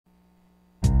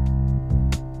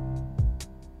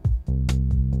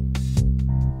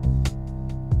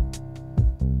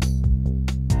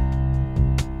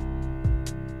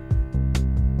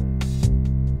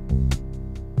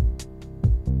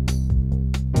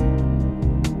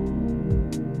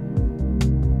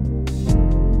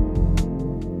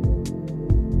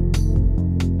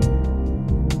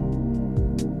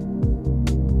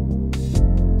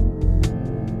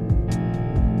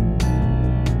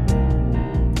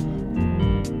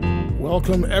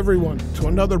Welcome, everyone, to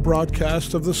another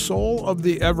broadcast of The Soul of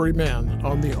the Everyman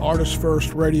on the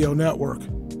ArtistFirst Radio Network.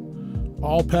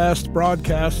 All past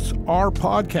broadcasts are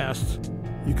podcasts.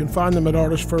 You can find them at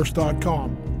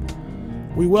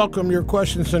ArtistFirst.com. We welcome your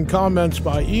questions and comments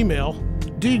by email,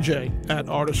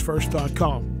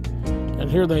 dj@artistfirst.com.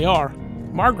 And here they are,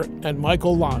 Margaret and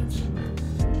Michael Lines.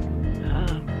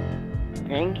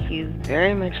 Thank you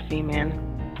very much, C-Man.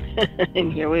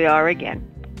 And here we are again.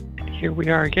 Here we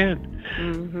are again.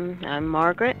 I'm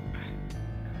Margaret.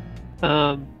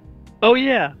 Oh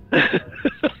yeah.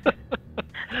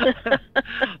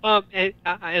 And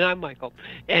I'm Michael.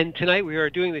 And tonight we are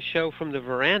doing the show from the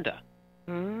veranda,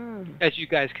 as you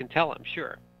guys can tell, I'm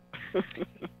sure.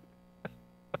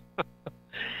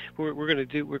 we're gonna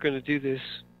do this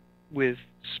with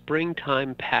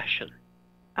springtime passion.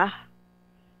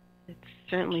 It's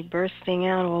certainly bursting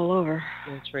out all over.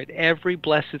 That's right. Every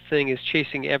blessed thing is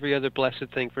chasing every other blessed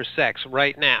thing for sex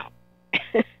right now.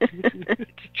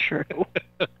 It's true.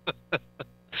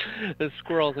 The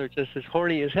squirrels are just as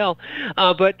horny as hell,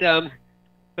 but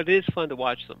it is fun to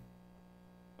watch them.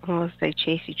 Unless they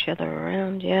chase each other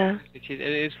around, yeah. It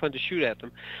is fun to shoot at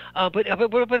them. But here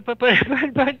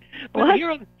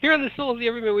on the Soul of the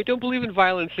Everyman, we don't believe in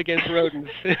violence against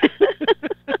rodents.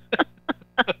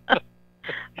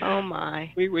 Oh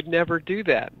my! We would never do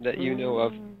that you know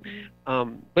of.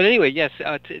 But anyway, yes.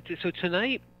 So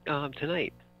tonight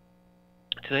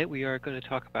we are going to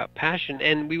talk about passion,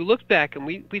 and we looked back and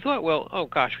we thought, well, oh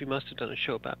gosh, we must have done a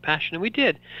show about passion, and we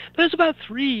did. But it was about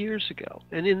 3 years ago,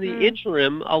 and in the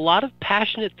interim, a lot of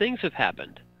passionate things have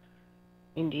happened.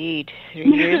 Indeed, 3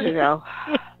 years ago.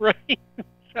 Right.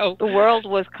 So the world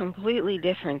was completely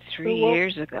different 3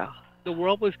 years ago. The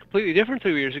world was completely different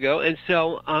 3 years ago, and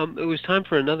so it was time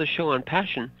for another show on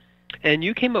passion. And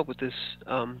you came up with this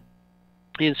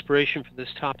inspiration for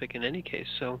this topic in any case,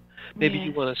 so maybe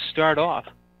you want to start off.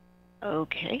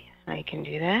 Okay, I can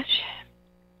do that.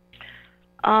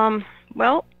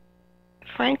 Well,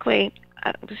 frankly,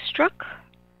 I was struck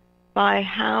by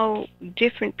how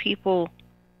different people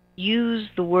use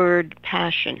the word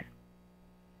passion.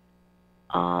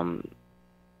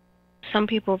 Some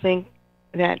people think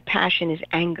that passion is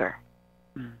anger.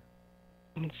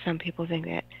 And some people think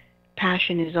that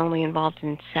passion is only involved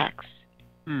in sex.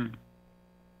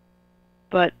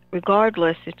 But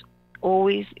regardless, it's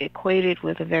always equated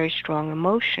with a very strong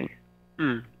emotion.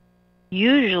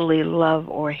 Usually love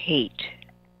or hate.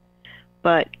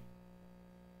 But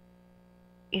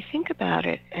you think about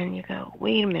it and you go,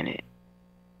 wait a minute.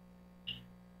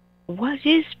 What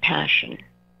is passion?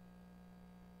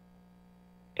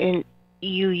 And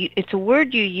it's a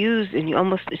word you use and you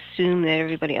almost assume that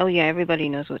everybody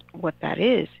knows what that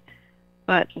is.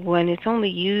 But when it's only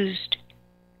used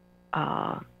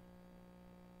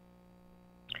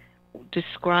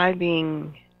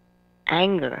describing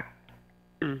anger,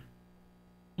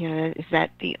 is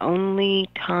that the only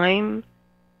time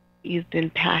you've been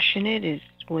passionate is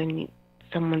when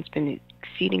someone's been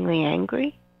exceedingly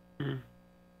angry?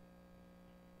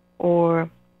 Or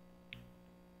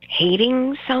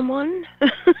hating someone?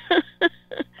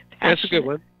 That's a good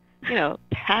one.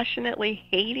 Passionately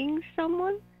hating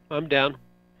someone? I'm down.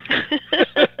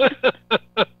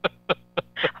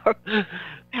 Or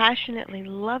passionately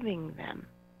loving them.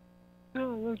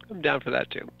 Oh, I'm down for that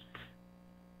too.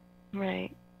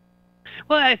 Right.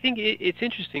 Well, I think it's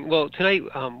interesting. Well, tonight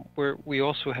we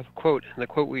also have a quote, and the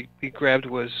quote we grabbed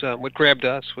was what grabbed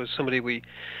us was somebody we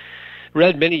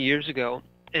read many years ago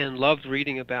and loved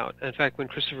reading about. In fact, when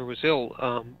Christopher was ill,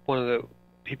 one of the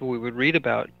people we would read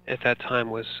about at that time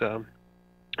was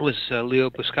Leo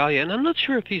Buscaglia, and I'm not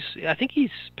sure if I think he's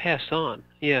passed on.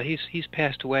 Yeah, he's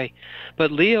passed away.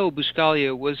 But Leo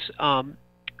Buscaglia was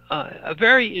a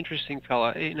very interesting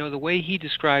fellow. The way he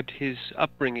described his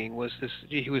upbringing was this: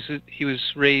 he was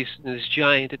raised in this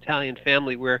giant Italian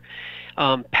family where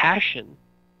passion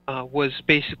was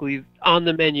basically on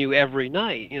the menu every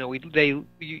night.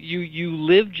 You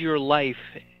lived your life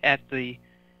in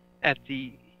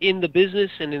the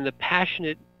business and in the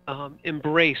passionate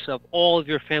embrace of all of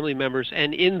your family members,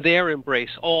 and in their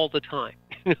embrace all the time.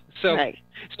 So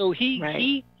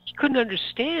he couldn't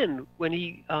understand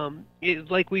when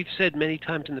like we've said many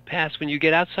times in the past, when you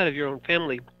get outside of your own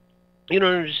family, you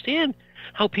don't understand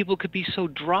how people could be so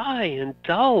dry and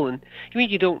dull. And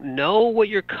you don't know what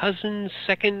your cousin's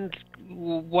second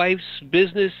wife's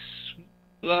business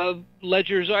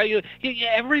ledgers are.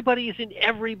 Everybody is in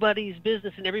everybody's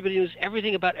business, and everybody knows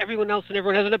everything about everyone else, and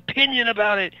everyone has an opinion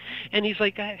about it. And he's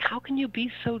like, how can you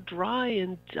be so dry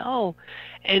and dull?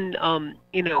 And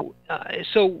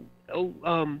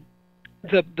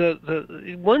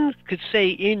the one could say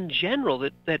in general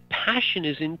that passion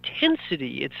is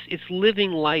intensity. It's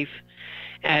living life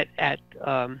at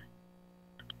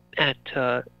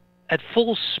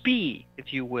full speed,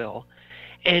 if you will.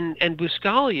 And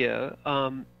Buscaglia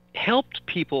helped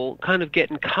people kind of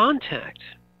get in contact.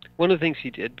 One of the things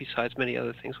he did, besides many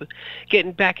other things, was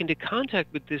getting back into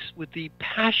contact with the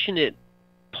passionate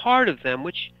part of them,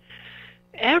 which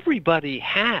everybody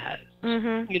has.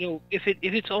 Mm-hmm. You know, if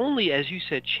it's only, as you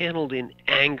said, channeled in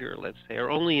anger, let's say,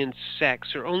 or only in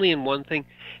sex, or only in one thing,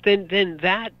 then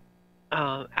that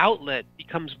outlet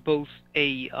becomes both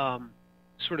a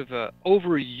sort of a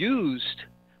overused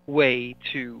way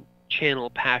to channel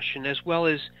passion, as well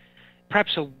as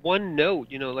perhaps a one note.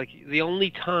 You know, like the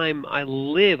only time I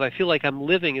feel like I'm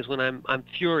living is when I'm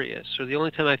furious, or the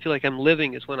only time I feel like I'm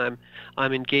living is when I'm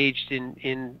engaged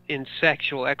in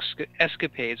sexual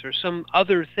escapades or some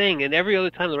other thing, and every other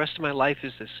time the rest of my life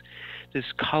is this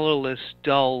colorless,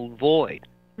 dull void.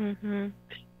 Mm-hmm.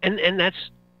 And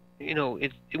that's, you know,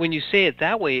 when you say it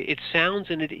that way, it sounds,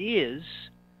 and it is,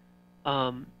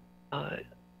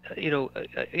 you know,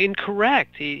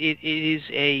 incorrect. It is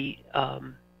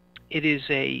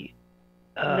a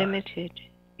limited.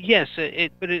 Yes,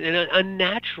 but an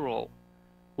unnatural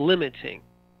limiting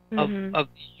Mm-hmm. of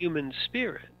the human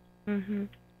spirit. Mm-hmm.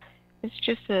 It's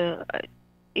just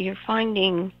you're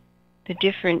finding the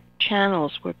different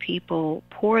channels where people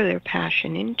pour their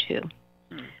passion into,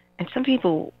 and some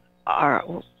people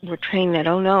were trained that,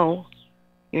 oh no,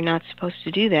 you're not supposed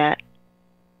to do that.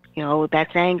 You know,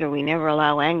 that's anger. We never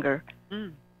allow anger.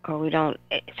 Or we don't.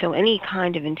 So any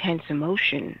kind of intense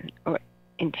emotion or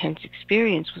intense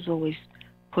experience was always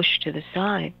pushed to the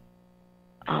side.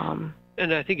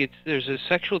 And I think there's a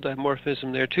sexual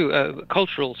dimorphism there too,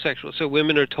 cultural sexual. So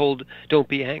women are told don't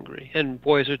be angry, and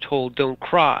boys are told don't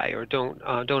cry, or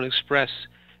don't express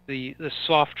the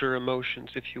softer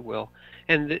emotions, if you will.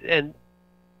 And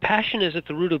passion is at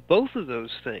the root of both of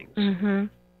those things. Mm-hmm.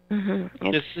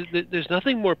 Mm-hmm. There's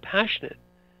nothing more passionate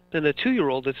than a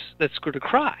 2-year-old that's going to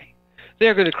cry.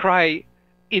 They're going to cry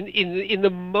in the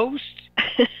most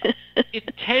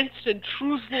intense and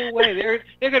truthful way.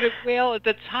 They're going to wail at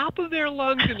the top of their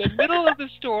lungs in the middle of the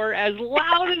store as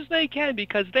loud as they can,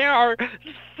 because they are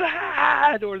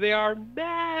sad or they are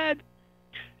mad,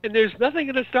 and there's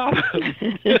nothing going to stop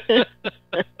them.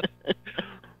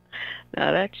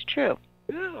 No, that's true.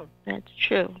 Yeah. That's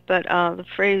true. But the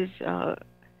phrase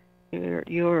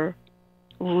you're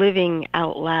living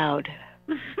out loud.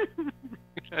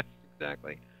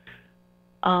 Exactly.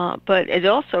 But it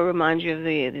also reminds you of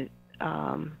the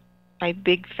My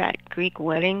Big Fat Greek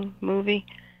Wedding movie.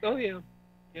 Oh yeah,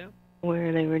 yeah.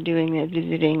 Where they were doing the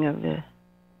visiting of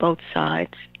both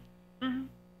sides, Mm-hmm.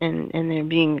 and they're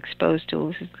being exposed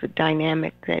to the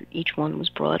dynamic that each one was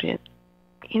brought in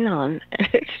on.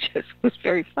 It just was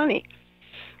very funny.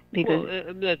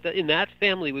 Because in that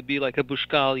family would be like a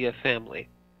Buscaglia family,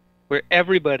 where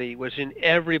everybody was in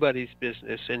everybody's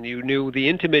business, and you knew the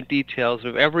intimate details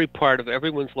of every part of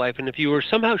everyone's life. And if you were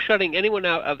somehow shutting anyone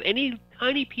out of any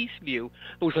tiny piece of you,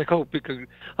 it was like,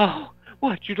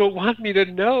 what, you don't want me to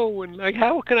know? And like,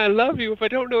 how can I love you if I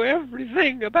don't know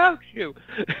everything about you?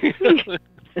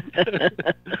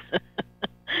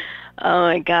 Oh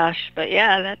my gosh. But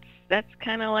yeah, that's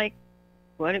kind of like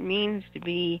what it means to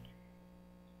be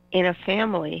in a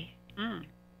family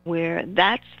where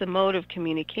that's the mode of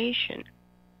communication.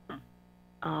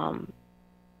 If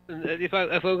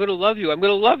I'm going to love you, I'm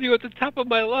going to love you at the top of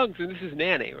my lungs. And this is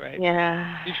Nanny, right?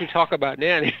 Yeah. You should talk about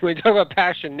Nanny. When you talk about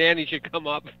passion, Nanny should come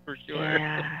up for sure.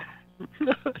 Yeah.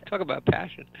 Talk about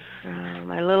passion.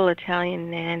 My little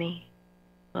Italian nanny,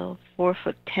 little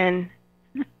 4'10",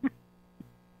 a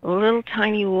little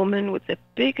tiny woman with the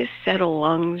biggest set of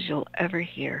lungs you'll ever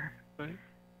hear. Right.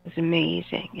 It was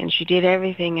amazing, and she did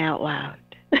everything out loud.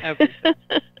 Everything.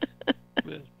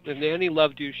 If Nanny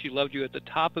loved you, she loved you at the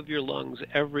top of your lungs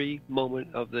every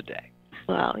moment of the day.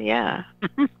 Well, yeah.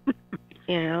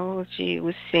 She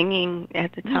was singing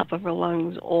at the top of her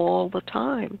lungs all the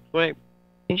time. Right.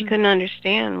 And she couldn't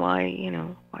understand why,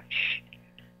 why.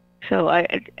 So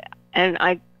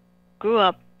I grew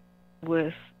up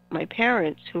with my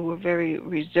parents who were very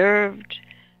reserved,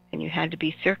 and you had to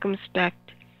be circumspect,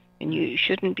 and you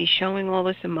shouldn't be showing all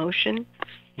this emotion.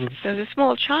 So as a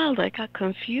small child, I got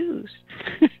confused.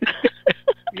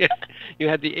 Yeah, you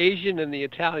had the Asian and the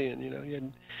Italian, You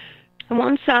had... On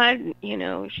one side,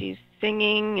 she's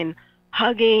singing and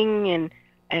hugging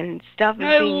and stuff.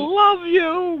 I love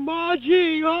you,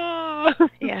 Margie. Oh.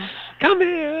 Yeah. Come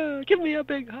here, give me a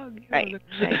big hug. Right.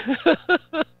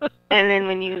 And then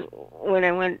when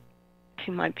I went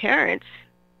to my parents,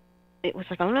 it was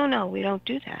like, oh, no, we don't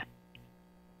do that.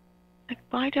 Like,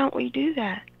 why don't we do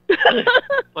that?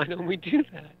 Why don't we do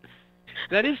that?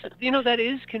 That is, that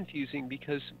is confusing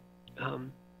because,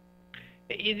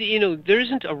 there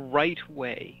isn't a right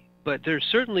way, but there's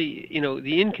certainly,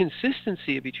 the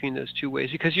inconsistency between those two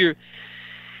ways, because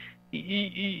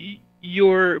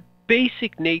your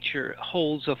basic nature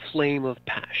holds a flame of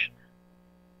passion.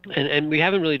 And we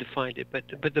haven't really defined it,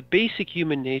 but the basic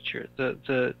human nature,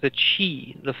 the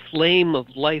chi, the flame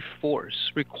of life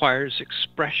force, requires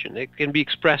expression. It can be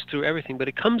expressed through everything, but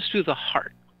it comes through the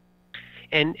heart.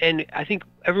 And I think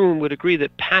everyone would agree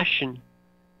that passion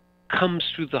comes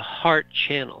through the heart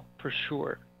channel for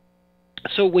sure.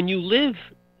 So when you live,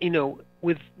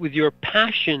 with your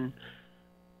passion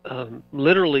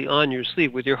literally on your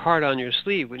sleeve, with your heart on your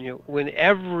sleeve, when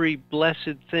every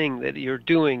blessed thing that you're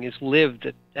doing is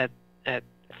lived at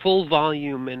full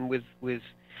volume and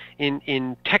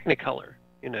in Technicolor,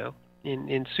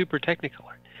 in super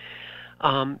Technicolor.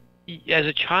 As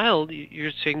a child,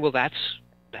 you're saying, well, that's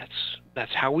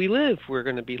how we live. We're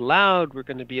going to be loud. We're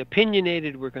going to be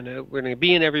opinionated. We're going to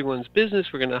be in everyone's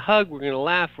business. We're going to hug. We're going to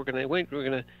laugh. We're going to wink. We're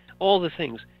going to all the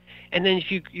things. And then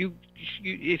if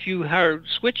you are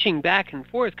switching back and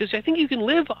forth, because I think you can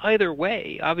live either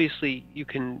way. Obviously, you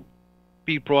can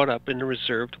be brought up in a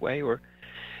reserved way,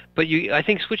 but I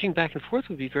think switching back and forth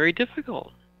would be very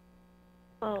difficult.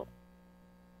 Well,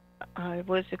 I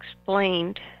was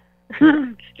explained.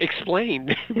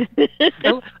 Explained.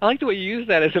 I like the way you use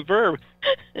that as a verb.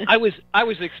 I was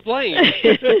explained.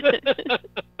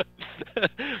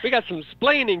 We got some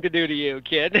splaining to do to you,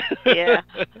 kid. Yeah.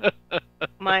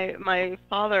 My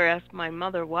father asked my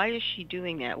mother, why is she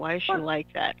doing that? Why is she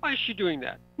like that? Why is she doing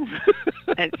that?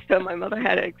 And so my mother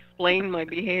had to explain my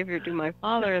behavior to my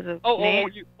father as a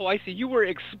I see. You were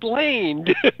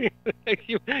explained.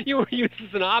 you were used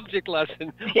as an object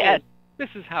lesson. Yes. Oh, this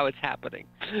is how it's happening.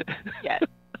 Yes.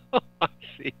 I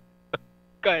see.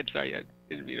 Go ahead. Sorry, I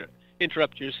didn't mean to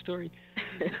interrupt your story.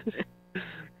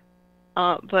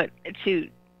 But to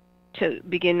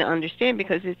begin to understand,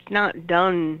 because it's not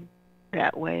done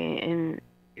that way in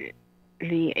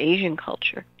the Asian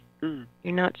culture. Mm.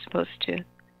 You're not supposed to.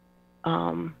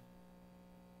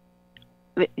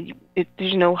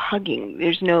 There's no hugging.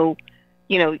 There's no,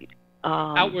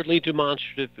 outwardly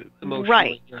demonstrative emotion.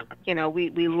 Right.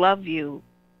 We love you,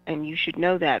 and you should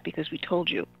know that because we told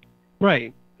you.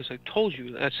 Right. Because I told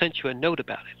you. I sent you a note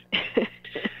about it.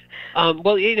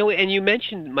 Well, and you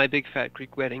mentioned My Big Fat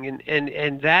Greek Wedding,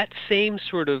 and that same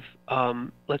sort of,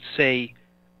 let's say,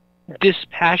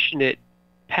 dispassionate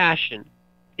passion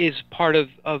is part of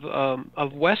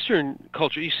Western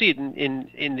culture. You see it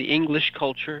in the English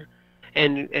culture,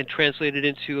 and translated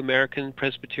into American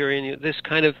Presbyterian. This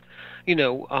kind of,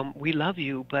 we love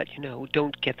you, but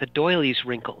don't get the doilies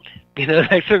wrinkled.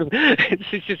 That sort of.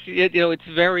 It's just it's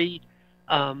very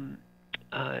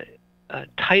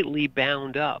tightly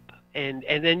bound up. And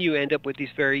then you end up with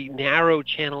these very narrow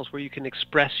channels where you can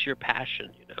express your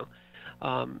passion,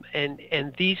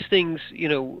 and these things,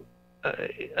 the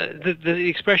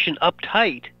expression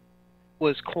uptight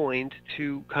was coined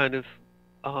to kind of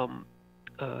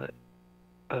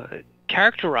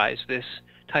characterize this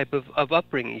type of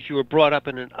upbringing. If you were brought up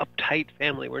in an uptight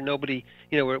family where nobody,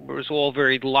 where it was all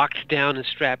very locked down and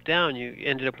strapped down, you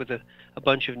ended up with a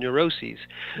bunch of neuroses.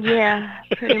 Yeah,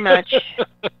 pretty much.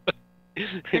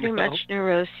 Pretty much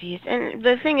neuroses. And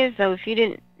the thing is, though, if you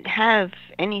didn't have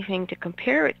anything to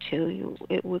compare it to,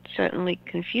 it would certainly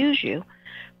confuse you.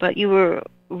 But you were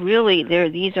really there.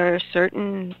 These are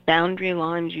certain boundary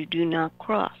lines you do not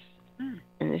cross. Mm.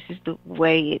 And this is the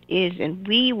way it is. And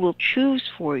we will choose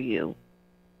for you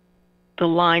the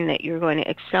line that you're going to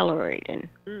accelerate in.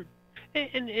 Mm.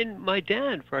 And my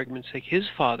dad, for argument's sake, his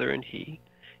father and it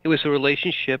was a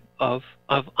relationship of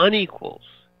unequals.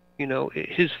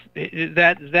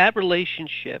 That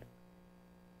relationship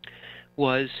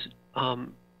was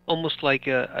almost like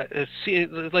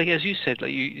like as you said,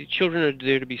 like children are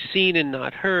there to be seen and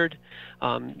not heard.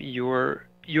 You're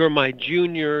my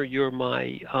junior. You're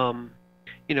my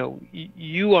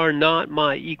you are not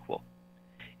my equal.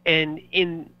 And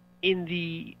in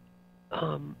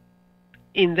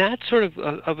that sort of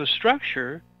a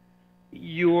structure,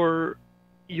 your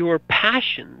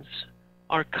passions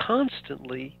are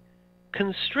constantly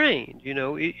constrained.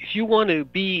 If you want to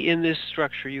be in this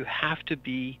structure, you have to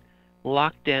be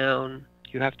locked down.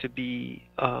 You have to be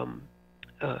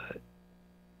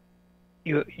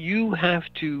you have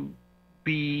to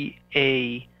be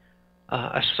a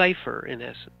cipher, in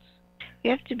essence.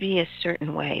 You have to be a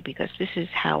certain way because this is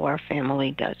how our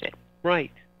family does it.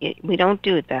 Right. We don't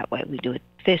do it that way. We do it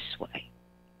this way.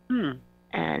 Hmm.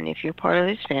 And if you're part of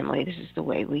this family, this is the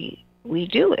way we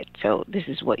do it. So this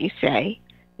is what you say.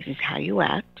 This is how you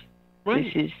act. Right.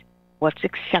 This is what's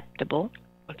acceptable.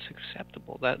 What's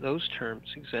acceptable? Those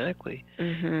terms exactly.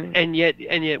 Mm-hmm. And yet,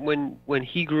 when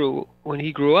he grew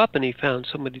up and he found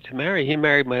somebody to marry, he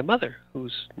married my mother,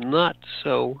 who's not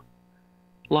so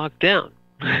locked down.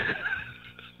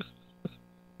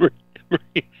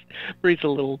 Marie's a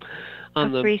little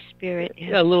on the free spirit.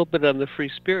 Yeah. A little bit on the free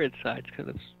spirit side, kind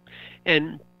of.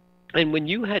 And when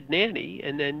you had Nanny,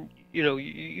 and then what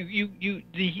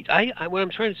I'm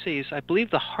trying to say is, I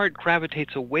believe the heart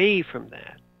gravitates away from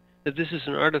that. That this is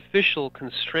an artificial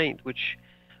constraint, which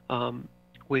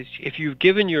if you've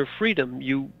given your freedom,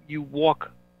 you walk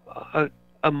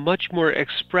a much more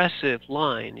expressive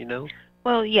line,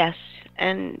 Well, yes,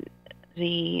 and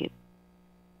the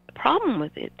problem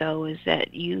with it, though, is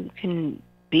that you can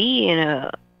be in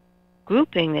a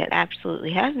grouping that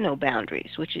absolutely has no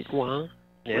boundaries, which is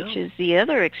the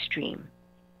other extreme.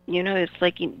 It's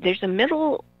like there's a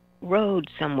middle road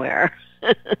somewhere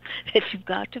that you've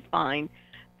got to find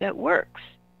that works.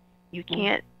 You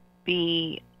can't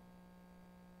be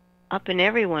up in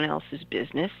everyone else's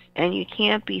business, and you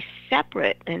can't be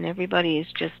separate, and everybody is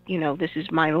just, this is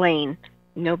my lane.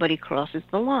 Nobody crosses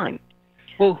the line.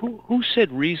 Well, who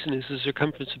said reason is the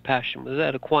circumference of passion? Was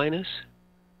that Aquinas?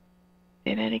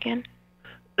 Say that again?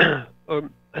 Or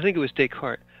I think it was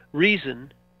Descartes.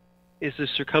 Reason is the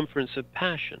circumference of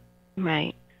passion.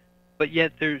 Right. But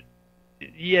yet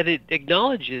it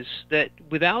acknowledges that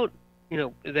without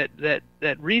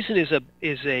that reason is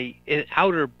an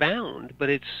outer bound, but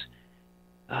it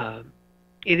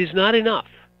is not enough.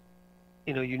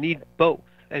 You need both,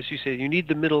 as you say. You need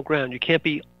the middle ground. You can't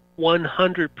be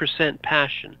 100%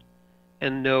 passion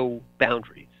and no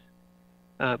boundaries,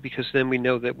 because then we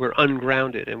know that we're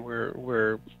ungrounded and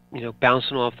we're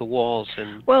bouncing off the walls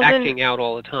and acting out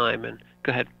all the time. And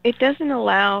go ahead. It doesn't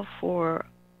allow for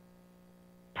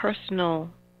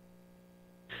personal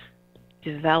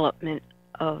development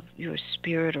of your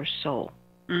spirit or soul.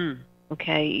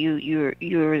 Okay,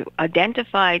 you're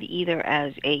identified either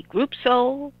as a group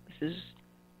soul, this is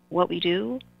what we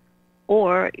do,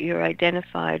 or you're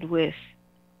identified with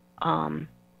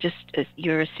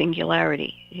you're a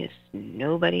singularity. It's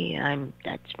nobody.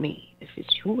 That's me. This is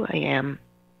who I am.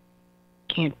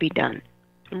 Can't be done.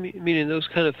 I mean, in those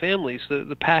kind of families,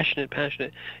 the passionate,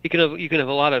 you can have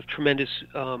a lot of tremendous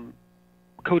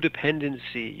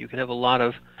codependency. You can have a lot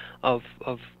of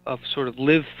sort of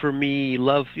live for me,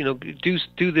 love,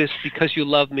 do this because you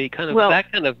love me, that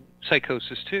kind of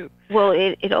psychosis too. Well,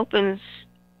 it opens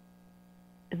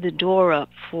the door up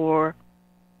for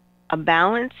a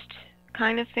balanced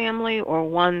kind of family, or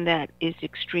one that is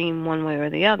extreme one way or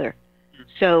the other.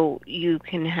 So you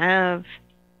can have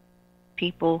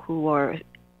people who are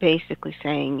basically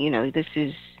saying, this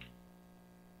is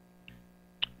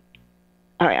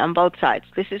all right on both sides.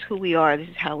 This is who we are. This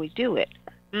is how we do it.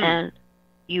 And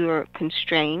you're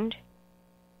constrained,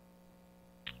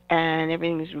 and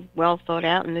everything is well thought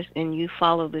out, and you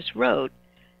follow this road.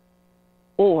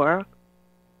 Or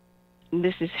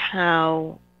this is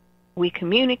how we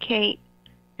communicate.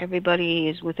 Everybody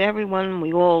is with everyone.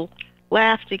 We all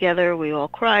laugh together. We all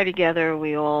cry together.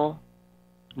 We all...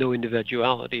 No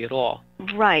individuality at all.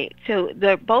 Right. So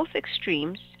they're both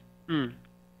extremes,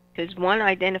 because one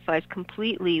identifies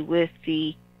completely with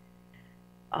the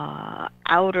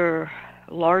outer,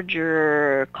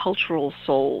 larger cultural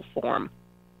soul form,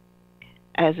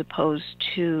 as opposed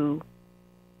to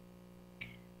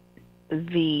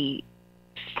the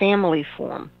family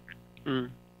form.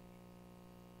 And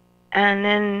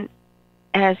then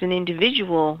as an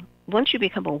individual, once you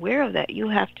become aware of that, you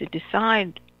have to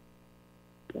decide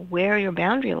where your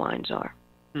boundary lines are.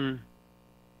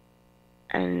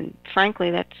 And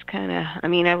frankly, that's kind of,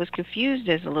 I was confused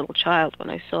as a little child when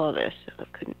I saw this. I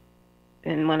couldn't,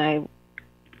 and when it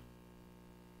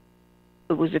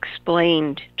was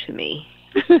explained to me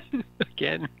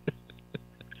again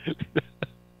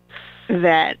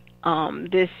that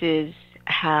this is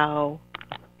how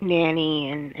Nanny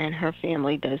and her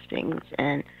family does things,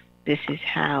 and this is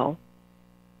how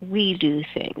we do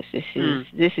things. This is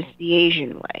the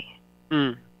Asian way.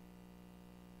 And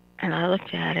I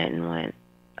looked at it and went,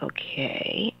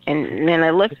 okay. And then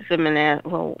I looked at them and asked,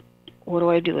 well, what do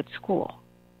I do at school?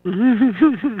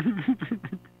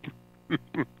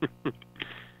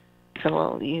 So,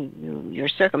 well, you're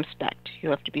circumspect.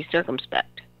 You have to be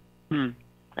circumspect.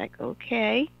 Like,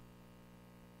 okay.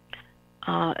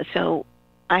 So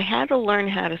I had to learn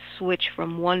how to switch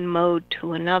from one mode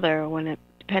to another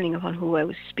depending upon who I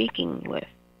was speaking with,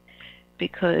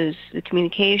 because the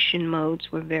communication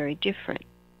modes were very different.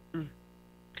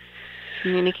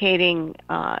 communicating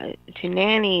to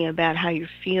Nanny about how you're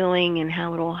feeling and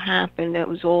how it all happened. That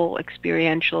was all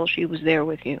experiential. She was there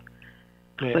with you.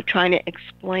 Yeah. But trying to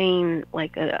explain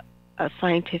like a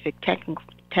scientific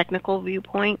technical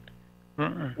viewpoint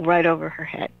right over her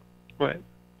head. Right.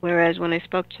 Whereas when I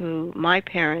spoke to my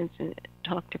parents and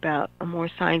talked about a more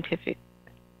scientific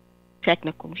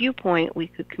technical viewpoint, we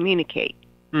could communicate.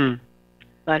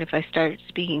 But if I started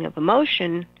speaking of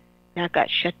emotion, that got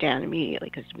shut down immediately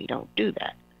because we don't do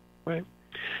that. Right.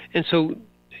 And so,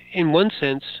 in one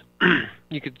sense,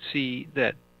 you could see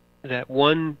that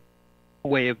one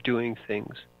way of doing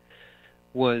things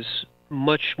was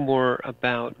much more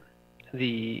about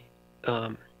the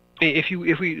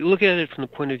if we look at it from the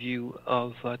point of view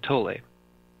of Tolle,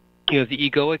 you have the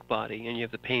egoic body and you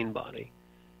have the pain body.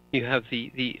 You have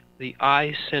the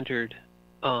I-centered,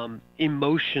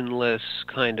 emotionless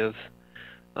kind of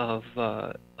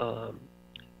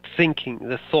thinking,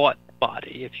 the thought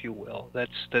body, if you will.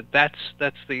 That's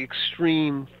the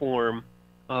extreme form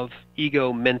of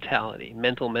ego mentality.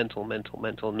 Mental,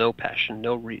 no passion,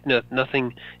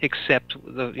 nothing except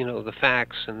the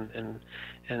facts and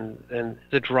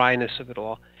the dryness of it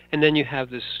all. And then you have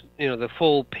this, the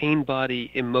full pain body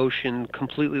emotion,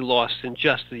 completely lost in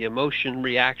just the emotion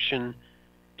reaction.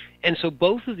 And so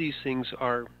both of these things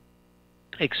are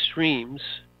extremes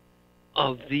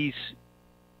of these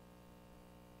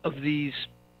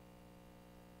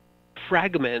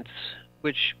fragments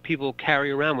which people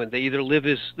carry around with. They either live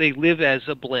as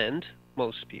a blend,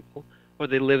 most people, or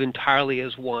they live entirely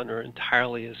as one or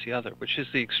entirely as the other, which is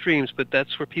the extremes, but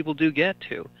that's where people do get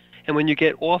to. And when you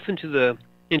get off into the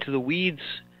weeds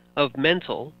of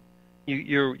mental,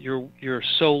 you're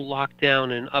so locked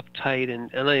down and uptight and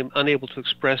unable to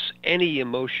express any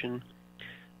emotion,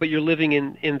 but you're living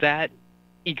in that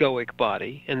egoic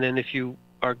body. And then if you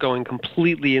are going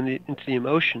completely into the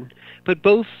emotion, but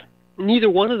neither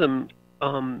one of them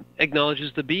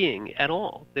acknowledges the being at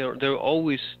all. They're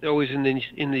always in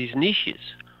these niches.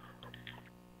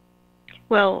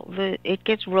 Well, it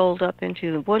gets rolled up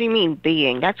into, what do you mean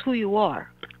being? That's who you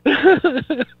are.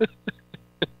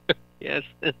 Yes,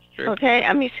 that's true. Okay,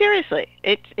 I mean seriously,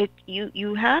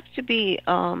 you have to be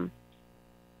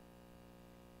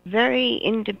very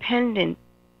independent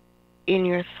in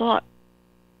your thought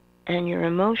and your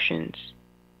emotions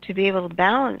to be able to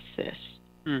balance this.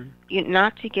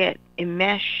 Not to get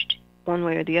enmeshed one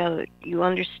way or the other. You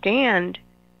understand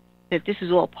that this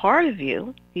is all part of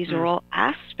you. These are all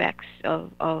aspects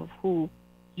of who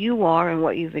you are and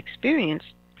what you've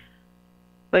experienced.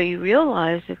 But you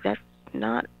realize that that's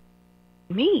not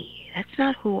me. That's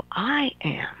not who I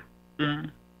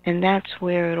am. And that's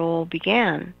where it all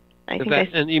began.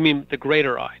 And you mean the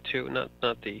greater I, too, not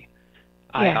the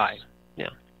I. Yeah.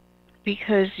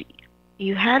 Because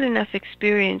you had enough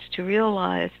experience to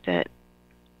realize that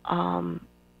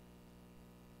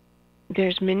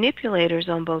there's manipulators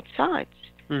on both sides.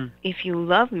 If you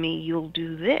love me, you'll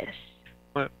do this.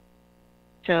 Right.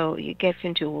 So it gets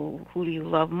into, well, who do you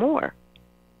love more?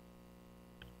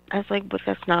 I was like, but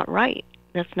that's not right.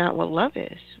 That's not what love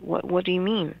is. What do you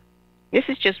mean? This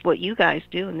is just what you guys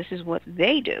do, and this is what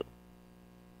they do.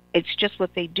 It's just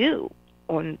what they do,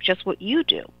 or just what you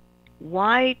do.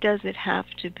 Why does it have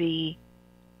to be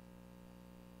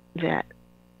that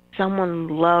someone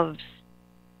loves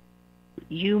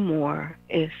you more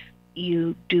if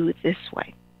you do it this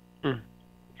way?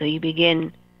 So you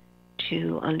begin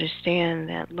to understand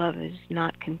that love is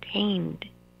not contained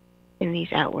in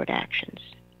these outward actions.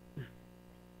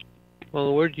 Well,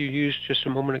 the word you used just a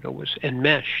moment ago was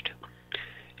enmeshed,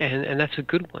 and that's a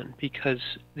good one, because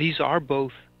these are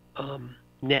both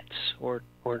nets, or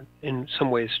in some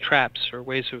ways traps, or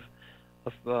ways of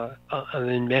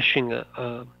enmeshing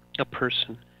a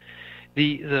person.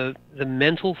 The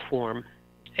mental form,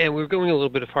 and we're going a little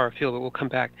bit far afield, but we'll come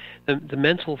back. The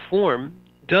mental form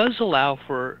does allow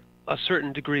for a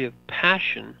certain degree of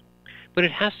passion, but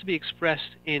it has to be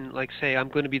expressed in, like, say, I'm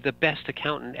going to be the best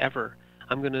accountant ever.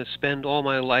 I'm going to spend all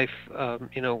my life,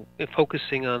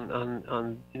 focusing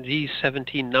on these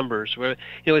 17 numbers. Where,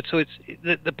 so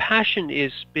the passion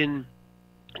has been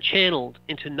channeled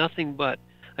into nothing but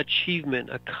achievement,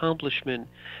 accomplishment,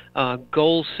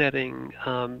 goal setting,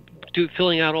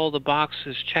 filling out all the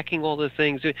boxes, checking all the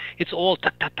things. It's all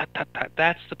ta ta ta ta ta.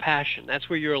 That's the passion. That's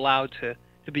where you're allowed to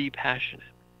be passionate.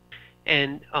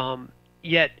 And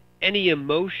yet, any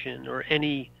emotion or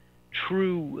any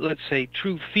true, let's say,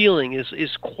 true feeling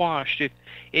is quashed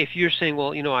if you're saying,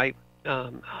 well,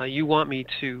 you want me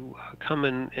to come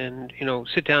and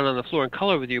sit down on the floor and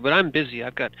color with you, but I'm busy.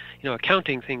 I've got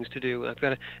accounting things to do.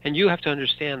 And you have to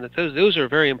understand that those are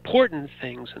very important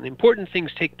things, and the important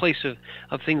things take place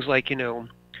of things like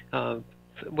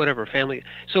whatever family.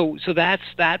 So that's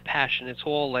that passion. It's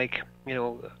all like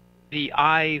the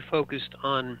eye focused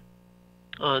on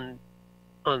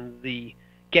the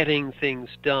getting things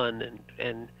done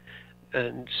and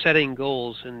setting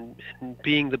goals and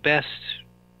being the best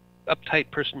uptight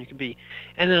person you can be.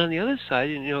 And then on the other side,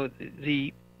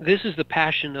 this is the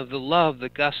passion of the love, the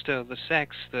gusto, the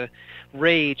sex, the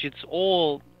rage. It's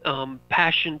all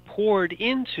passion poured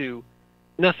into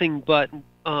nothing but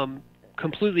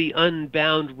completely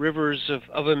unbound rivers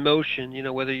of emotion.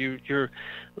 Whether you're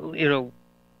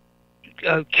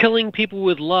killing people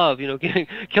with love,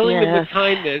 killing them with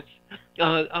kindness,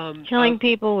 killing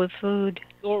people with food,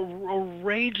 or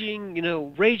raging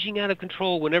out of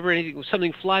control whenever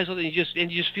something flies off, and you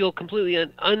just feel completely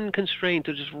unconstrained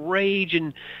to just rage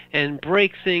and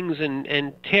break things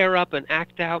and tear up and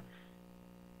act out.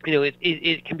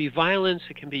 It can be violence.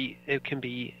 It can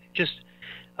be just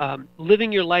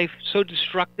living your life so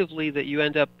destructively that you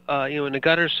end up in a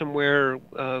gutter somewhere,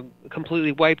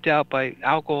 completely wiped out by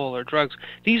alcohol or drugs.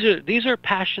 These are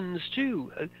passions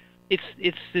too.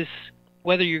 It's this,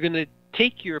 whether you're going to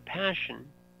take your passion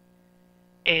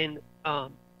and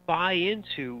buy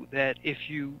into that. If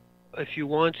you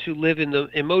want to live in the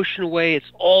emotional way,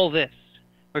 it's all this.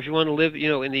 Or if you want to live,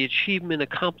 in the achievement,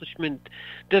 accomplishment,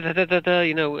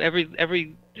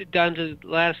 every down to the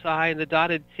last I and the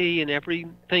dotted T and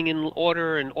everything in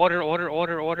order and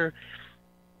order.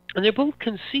 And they're both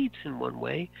conceits in one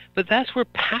way, but that's where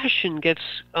passion gets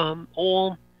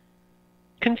all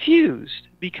confused,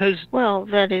 because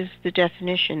that is the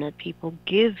definition that people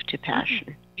give to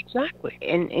passion. Exactly.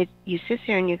 And you sit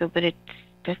there and you go, but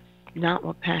that's not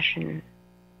what passion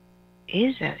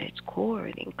is at its core.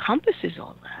 It encompasses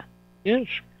all that. Yes.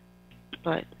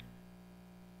 But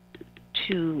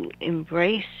to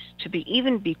embrace,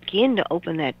 even begin to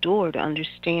open that door to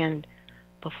understand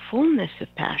the fullness of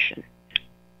passion,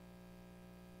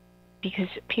 because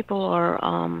people are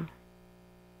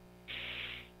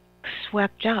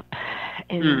swept up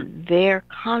in their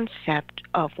concept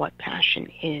of what passion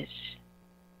is.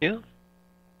 Yeah.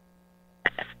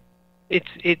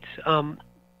 It's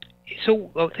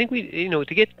so I think we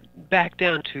to get back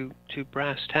down to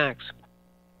brass tacks,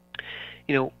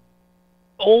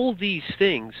 all these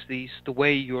things, the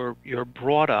way you're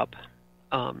brought up,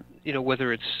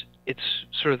 whether it's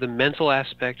sort of the mental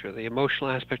aspect or the emotional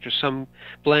aspect or some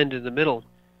blend in the middle,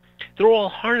 they're all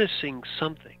harnessing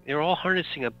something. They're all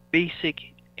harnessing a basic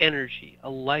energy, a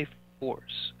life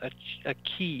force, a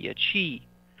key, a chi.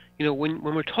 When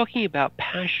we're talking about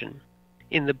passion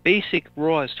in the basic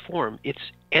rawest form, it's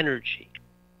energy.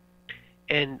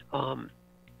 And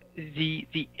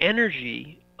the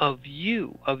energy of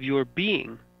your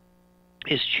being,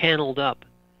 is channeled up.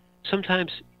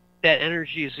 Sometimes that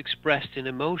energy is expressed in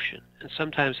emotion, and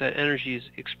sometimes that energy is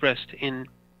expressed in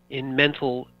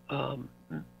mental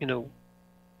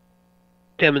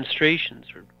demonstrations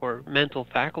or mental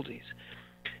faculties.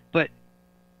 But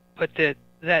that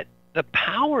the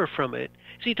power from it,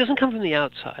 see, it doesn't come from the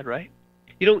outside, right?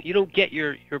 You don't get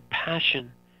your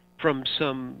passion from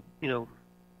some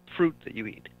fruit that you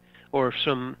eat, or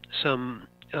some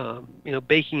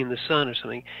baking in the sun or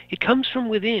something. It comes from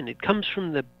within. It comes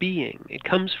from the being. It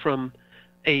comes from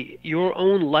your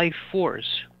own life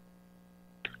force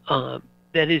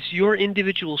that is your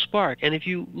individual spark. And if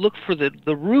you look for the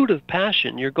root of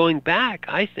passion, you're going back,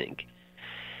 I think,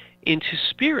 into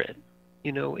spirit,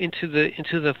 into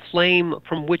the flame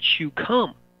from which you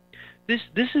come. This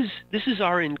is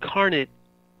our incarnate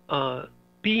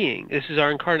being. This is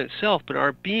our incarnate self, but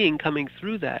our being coming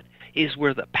through that is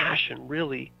where the passion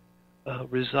really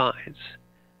resides.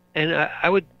 And I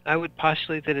would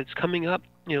postulate that it's coming up,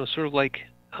 sort of like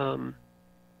through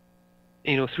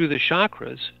the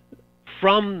chakras,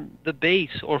 from the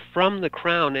base or from the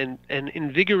crown, and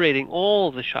invigorating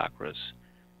all the chakras.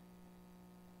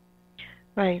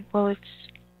 Right. Well, it's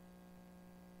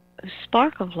a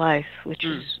spark of life, which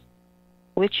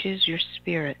is your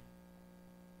spirit.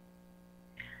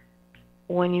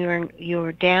 When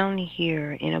you're down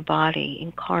here in a body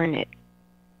incarnate,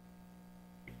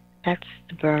 that's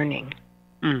the burning.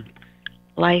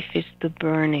 Life is the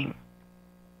burning.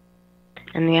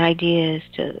 And the idea is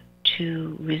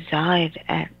to reside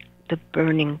at the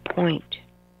burning point.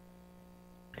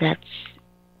 That's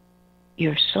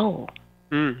your soul.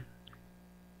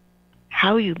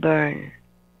 How you burn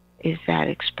is that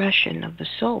expression of the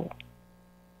soul.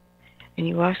 And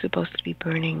you are supposed to be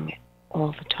burning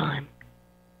all the time.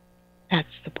 That's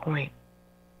the point.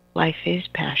 Life is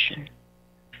passion.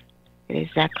 It is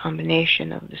that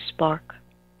combination of the spark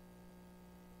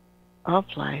of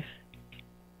life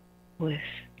with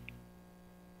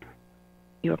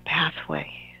your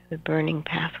pathway, the burning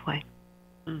pathway.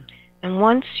 And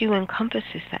once you encompass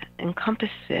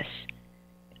this,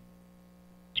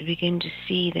 to begin to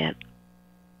see that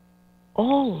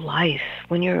all life,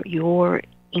 when you're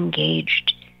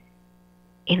engaged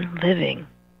in living,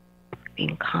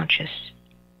 being conscious,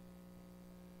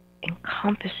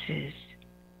 encompasses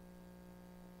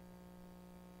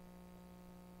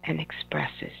and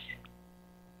expresses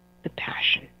the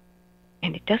passion.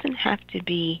 And it doesn't have to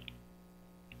be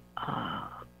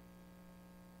out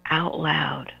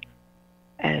loud,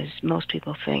 as most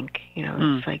people think.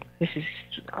 It's like, this is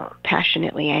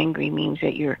passionately angry means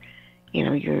that you're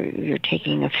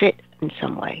taking a fit in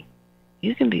some way.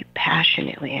 You can be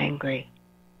passionately angry,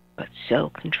 but so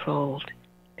controlled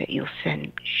that you'll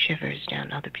send shivers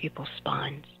down other people's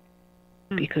spines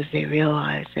because they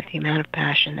realize that the amount of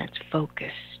passion that's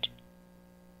focused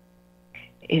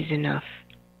is enough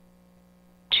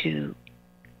to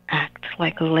act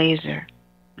like a laser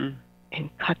and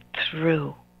cut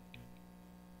through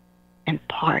and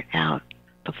part out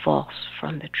the false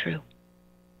from the true.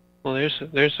 Well,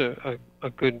 there's a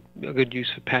good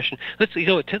use of passion. Let's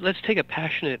take a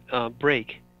passionate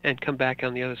break and come back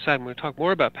on the other side. I'm going to talk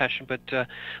more about passion, but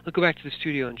let's go back to the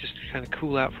studio and just kind of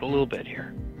cool out for a little bit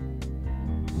here.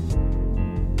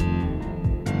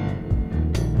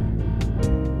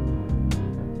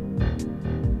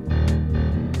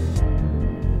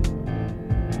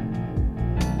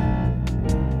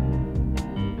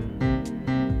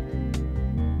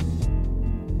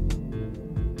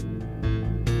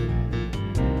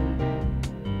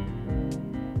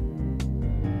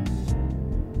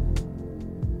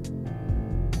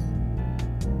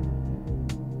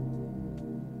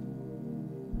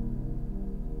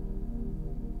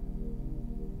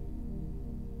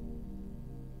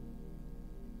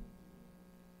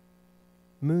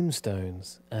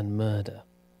 Moonstones and murder.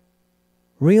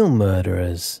 Real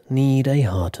murderers need a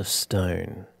heart of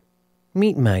stone.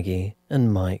 Meet Maggie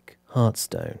and Mike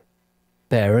Heartstone,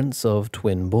 parents of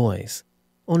twin boys,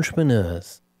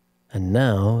 entrepreneurs, and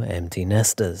now empty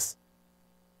nesters.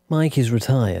 Mike is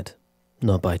retired,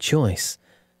 not by choice,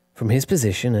 from his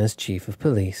position as chief of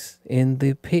police in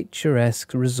the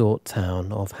picturesque resort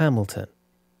town of Hamilton.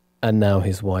 And now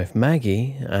his wife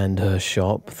Maggie and her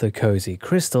shop, the Cozy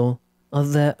Crystal, are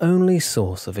their only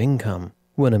source of income.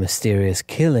 When a mysterious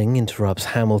killing interrupts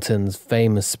Hamilton's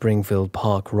famous Springfield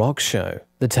Park rock show,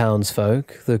 the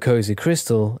townsfolk, the Cozy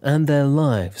Crystal, and their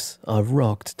lives are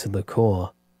rocked to the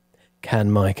core.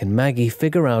 Can Mike and Maggie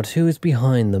figure out who is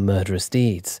behind the murderous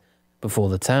deeds before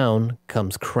the town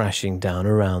comes crashing down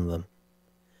around them?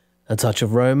 A touch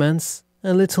of romance,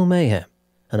 a little mayhem,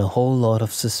 and a whole lot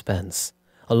of suspense,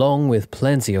 along with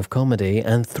plenty of comedy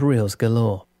and thrills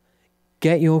galore.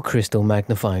 Get your crystal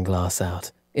magnifying glass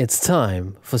out. It's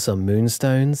time for some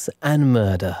Moonstones and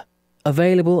Murder.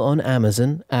 Available on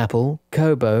Amazon, Apple,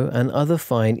 Kobo, and other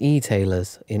fine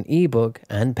e-tailers in ebook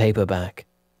and paperback.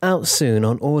 Out soon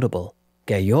on Audible.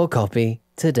 Get your copy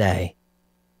today.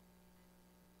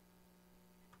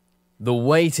 The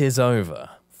wait is over.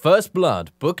 First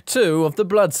Blood, Book 2 of the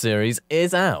Blood series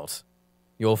is out.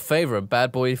 Your favorite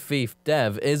bad boy thief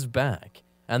Dev is back,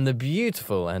 and the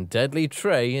beautiful and deadly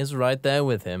Trey is right there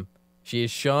with him. She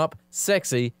is sharp,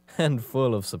 sexy, and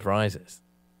full of surprises.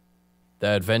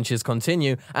 Their adventures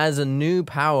continue as a new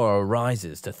power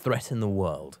arises to threaten the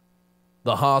world.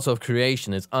 The heart of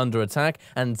creation is under attack,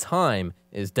 and time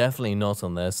is definitely not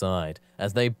on their side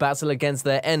as they battle against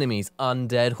their enemies'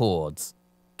 undead hordes.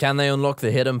 Can they unlock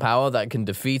the hidden power that can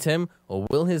defeat him, or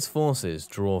will his forces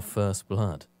draw first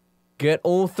blood? Get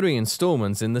all 3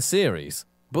 installments in the series.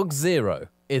 Book 0,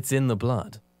 It's in the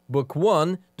Blood. Book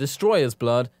 1, Destroyer's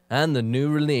Blood, and the new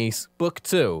release, Book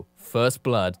 2, First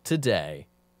Blood, today.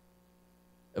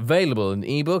 Available in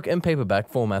ebook and paperback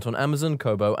format on Amazon,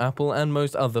 Kobo, Apple, and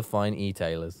most other fine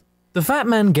e-tailers. The Fat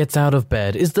Man Gets Out of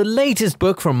Bed is the latest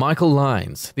book from Michael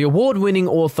Lyons, the award-winning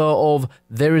author of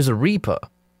There is a Reaper.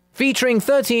 Featuring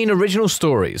 13 original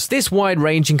stories, this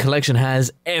wide-ranging collection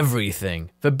has everything.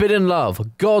 Forbidden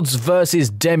love, gods versus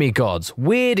demigods,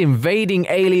 weird invading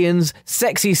aliens,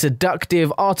 sexy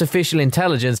seductive artificial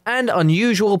intelligence, and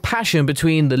unusual passion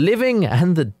between the living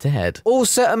and the dead. All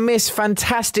set amidst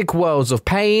fantastic worlds of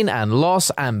pain and loss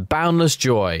and boundless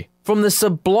joy. From the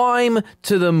sublime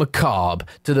to the macabre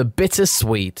to the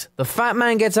bittersweet, The Fat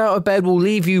Man Gets Out of Bed will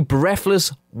leave you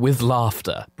breathless with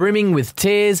laughter, brimming with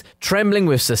tears, trembling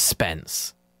with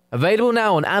suspense. Available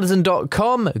now on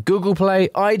Amazon.com, Google Play,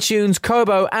 iTunes,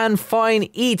 Kobo, and fine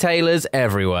e-tailers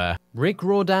everywhere. Rick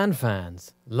Riordan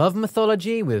fans, love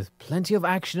mythology with plenty of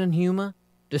action and humor?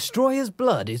 Destroyer's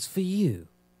Blood is for you.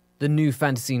 The new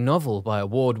fantasy novel by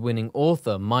award-winning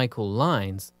author Michael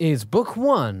Lynes is book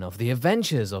 1 of the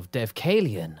adventures of Dev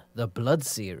Kalian, the Blood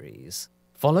series.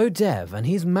 Follow Dev and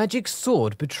his magic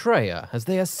sword Betrayer as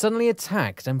they are suddenly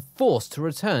attacked and forced to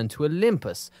return to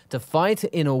Olympus to fight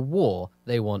in a war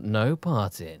they want no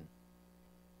part in.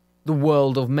 The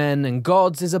world of men and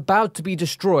gods is about to be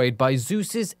destroyed by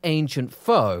Zeus's ancient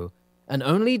foe, and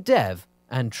only Dev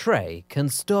and Trey can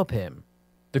stop him.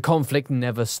 The conflict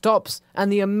never stops,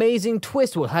 and the amazing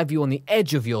twist will have you on the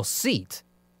edge of your seat.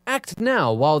 Act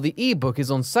now while the ebook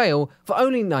is on sale for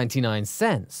only 99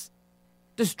 cents.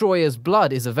 Destroyer's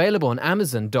Blood is available on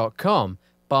Amazon.com,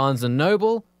 Barnes &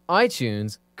 Noble,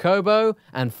 iTunes, Kobo,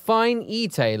 and fine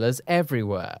e-tailers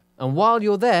everywhere. And while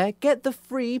you're there, get the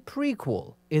free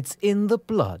prequel, It's in the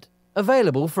Blood,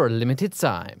 available for a limited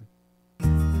time.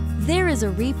 There is a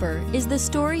Reaper is the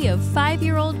story of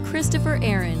 5-year-old Christopher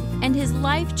Aaron and his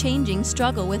life-changing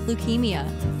struggle with leukemia.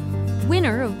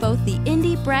 Winner of both the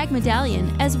Indie Bragg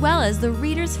Medallion as well as the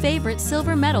reader's favorite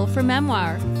silver medal for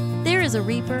memoir, There is a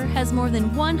Reaper has more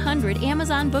than 100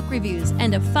 Amazon book reviews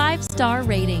and a 5-star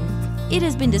rating. It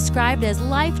has been described as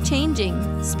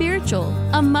life-changing, spiritual,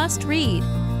 a must-read.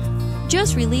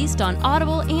 Just released on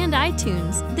Audible and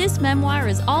iTunes, this memoir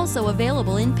is also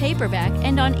available in paperback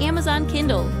and on Amazon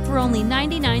Kindle for only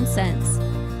 99 cents.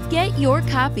 Get your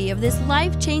copy of this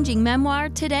life-changing memoir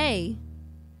today.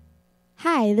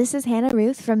 Hi, this is Hannah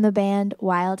Ruth from the band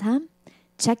Wild Hum.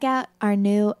 Check out our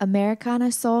new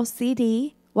Americana Soul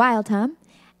CD, Wild Hum,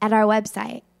 at our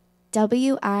website,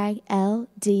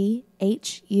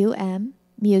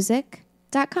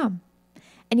 wildhummusic.com.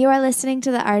 And you are listening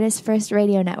to the ArtistFirst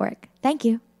Radio Network. Thank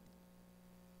you.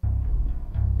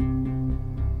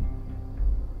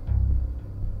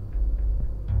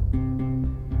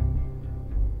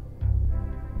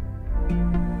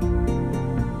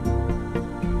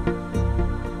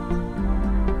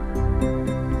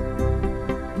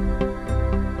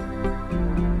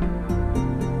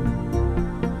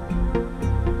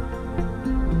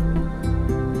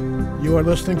 You are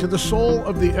listening to The Soul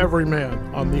of the Everyman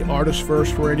on the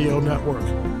ArtistFirst Radio Network.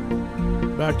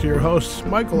 Back to your hosts,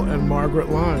 Michael and Margaret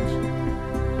Lynes.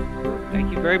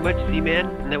 Thank you very much, Z-Man.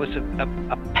 And that was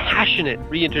a passionate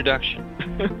reintroduction.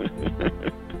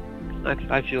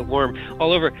 I feel warm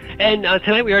all over. And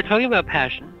tonight we are talking about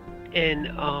passion. And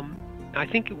I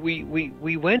think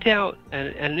we went out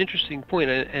at an interesting point,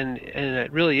 and it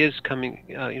really is coming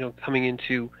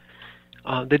into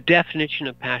the definition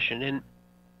of passion.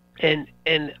 And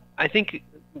I think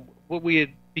what we had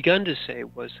begun to say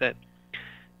was that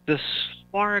the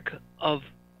spark of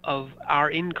our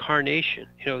incarnation,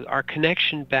 our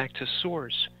connection back to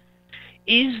Source,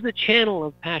 is the channel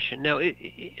of passion. Now,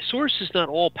 Source is not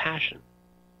all passion,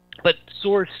 but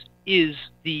Source is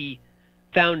the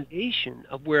foundation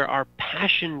of where our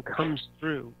passion comes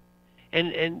through,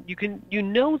 and you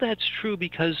know that's true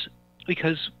because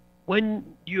when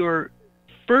you're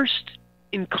first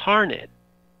incarnate,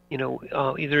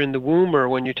 either in the womb or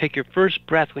when you take your first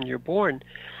breath when you're born,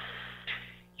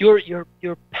 your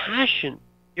passion,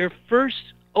 your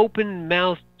first open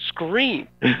mouth scream,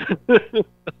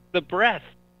 the breath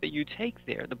that you take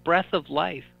there, the breath of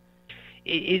life,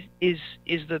 is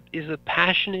a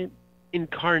passionate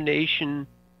incarnation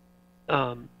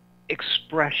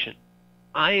expression.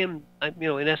 I'm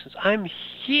in essence, I'm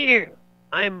here.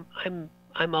 I'm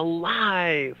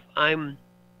alive. I'm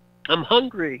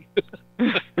hungry.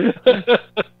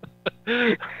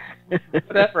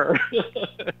 Whatever.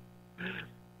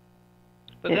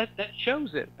 But that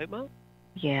shows it, right, Mom?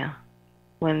 Yeah.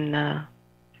 When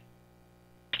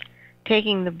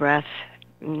taking the breath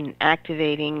and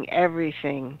activating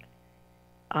everything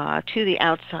to the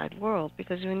outside world,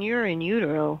 because when you're in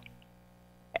utero,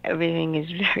 everything is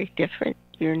very different.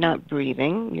 You're not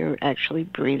breathing. You're actually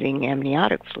breathing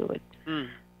amniotic fluid.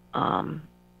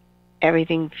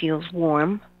 Everything feels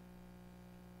warm.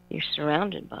 You're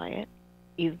surrounded by it.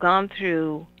 You've gone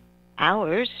through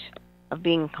hours of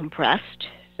being compressed,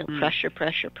 so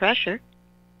pressure.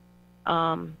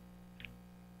 And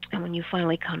when you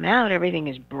finally come out, everything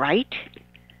is bright.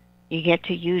 You get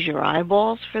to use your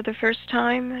eyeballs for the first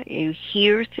time. You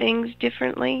hear things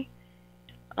differently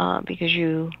because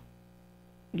you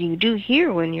do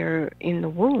hear when you're in the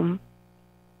womb,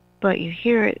 but you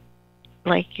hear it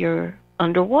like you're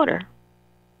underwater.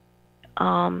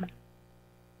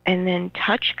 And then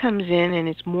touch comes in, and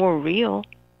it's more real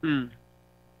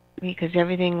because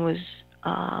everything was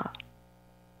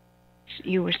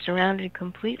you were surrounded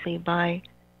completely by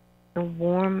the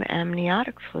warm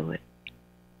amniotic fluid.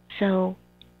 So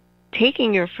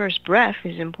taking your first breath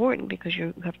is important because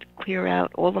you have to clear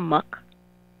out all the muck,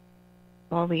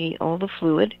 all the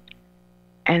fluid,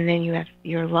 and then you have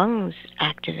your lungs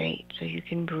activate so you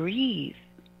can breathe.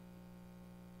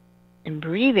 And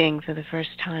breathing for the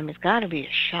first time has got to be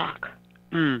a shock.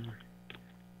 Mm.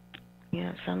 You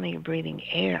know, suddenly you're breathing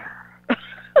air.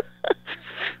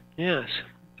 Yes,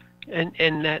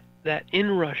 and that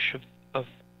inrush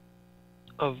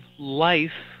of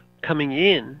life coming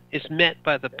in is met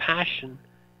by the passion,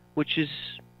 which is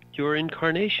your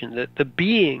incarnation, the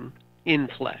being in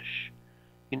flesh.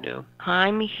 You know,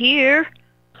 I'm here.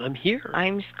 I'm here.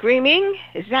 I'm screaming.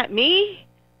 Is that me?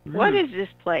 What is this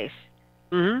place?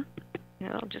 Mm-hmm. You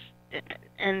know,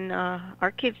 and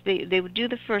our kids, they would do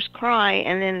the first cry,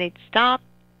 and then they'd stop,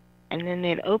 and then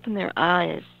they'd open their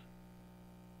eyes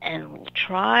and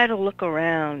try to look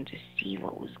around to see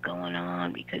what was going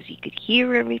on, because he could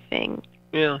hear everything.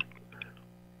 Yeah.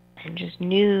 And just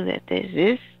knew that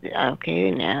this okay,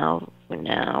 now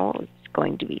it's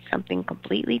going to be something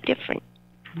completely different.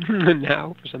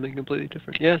 Now for something completely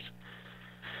different. Yes.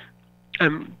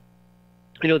 You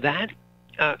know, that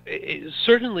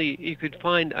certainly you could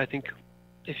find, I think,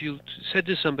 if you said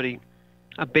to somebody,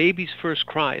 a baby's first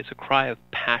cry is a cry of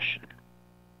passion.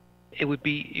 It would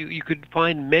be, you could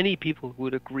find many people who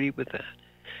would agree with that.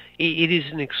 It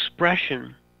is an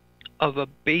expression of a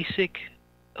basic,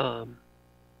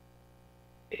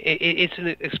 it's an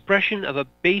expression of a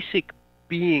basic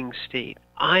being state.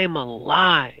 I am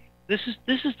alive. This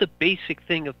is the basic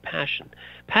thing of passion.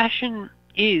 Passion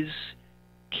is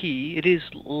key. It is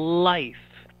life.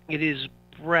 It is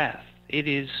breath. It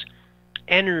is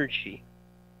energy.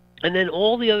 And then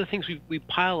all the other things we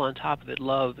pile on top of it,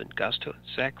 love and gusto and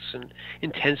sex and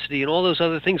intensity and all those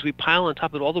other things we pile on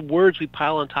top of it, all the words we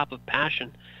pile on top of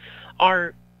passion,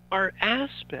 are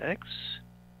aspects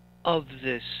of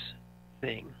this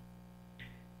thing.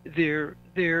 They're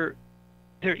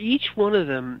each one of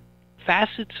them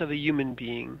facets of a human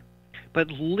being, but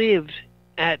lived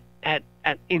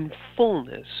in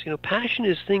fullness. You know, passion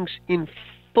is things in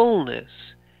fullness.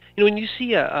 You know, when you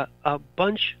see a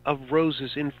bunch of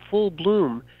roses in full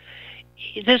bloom,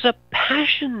 there's a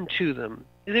passion to them.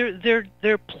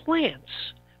 They're plants,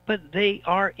 but they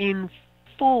are in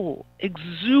full,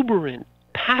 exuberant,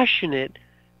 passionate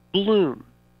bloom.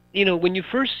 You know, when you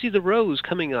first see the rose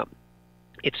coming up,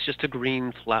 it's just a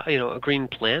green flower, you know, a green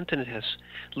plant, and it has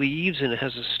leaves, and it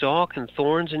has a stalk and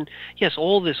thorns, and yes,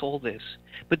 all this.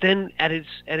 But then at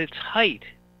its height,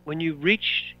 when you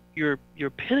reach your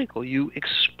pinnacle, you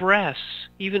express,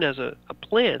 even as a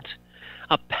plant,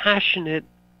 a passionate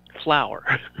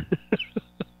flower.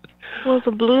 Well,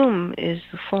 the bloom is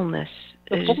the fullness.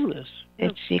 The fullness.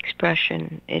 It's the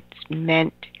expression. It's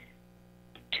meant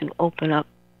to open up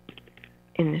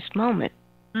in this moment.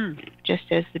 Just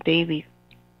as the baby,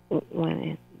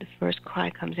 when the first cry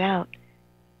comes out,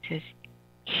 says,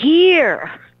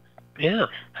 "Here." Yeah.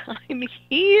 I'm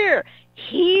here,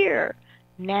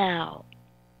 now.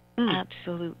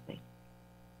 Absolutely.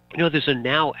 You know, there's a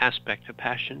now aspect of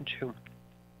passion, too.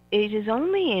 It is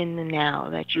only in the now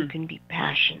that you can be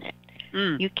passionate.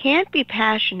 You can't be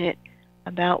passionate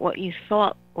about what you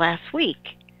thought last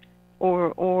week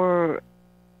or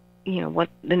you know, what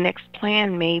the next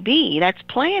plan may be. That's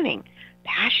planning.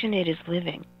 Passionate is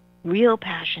living. Real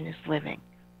passion is living.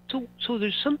 So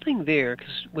there's something there,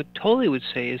 because what Tolle would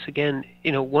say is, again,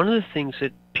 you know, one of the things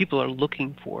that people are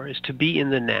looking for is to be in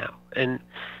the now.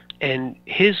 And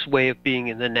his way of being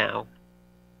in the now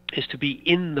is to be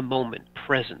in the moment,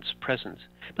 presence.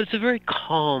 But it's a very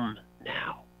calm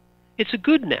now. It's a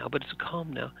good now, but it's a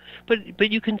calm now.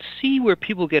 But you can see where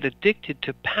people get addicted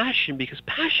to passion, because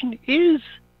passion is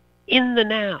in the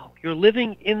now. You're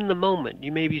living in the moment.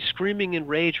 You may be screaming in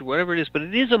rage or whatever it is, but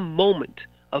it is a moment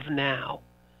of now.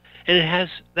 And it has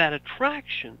that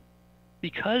attraction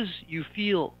because you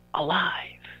feel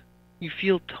alive. You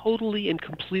feel totally and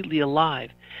completely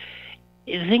alive.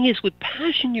 The thing is, with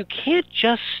passion, you can't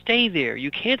just stay there.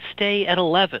 You can't stay at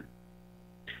 11.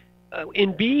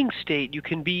 In being state, you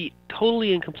can be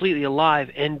totally and completely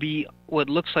alive and be what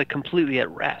looks like completely at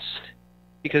rest,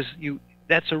 because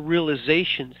that's a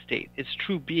realization state. It's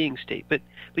true being state. But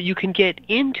you can get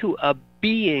into a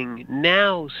being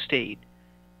now state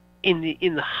in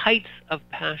the heights of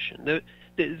passion.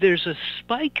 There's a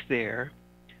spike there,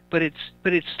 but it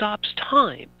stops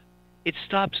time. It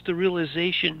stops the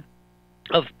realization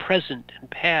of present and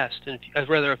past, and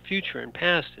rather of future and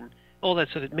past and all that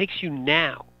stuff. It makes you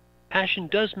now. Passion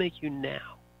does make you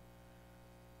now.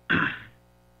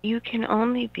 You can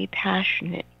only be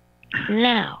passionate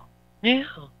now. Yeah.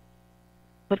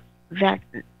 But that's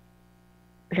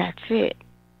it.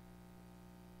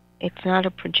 It's not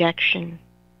a projection.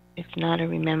 It's not a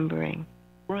remembering.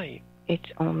 Right.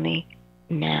 It's only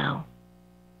now.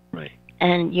 Right.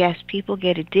 And yes, people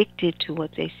get addicted to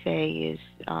what they say is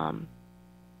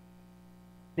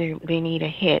they need a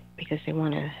hit because they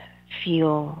want to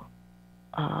feel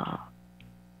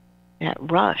that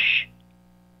rush.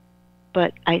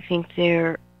 But I think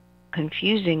they're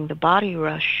confusing the body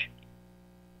rush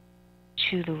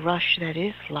to the rush that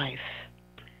is life.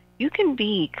 You can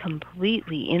be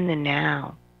completely in the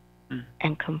now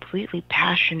and completely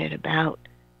passionate about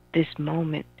this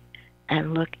moment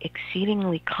and look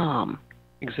exceedingly calm.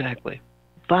 Exactly.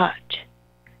 But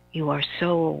you are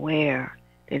so aware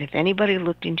that if anybody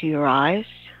looked into your eyes,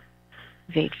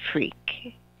 they'd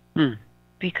freak.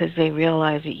 Because they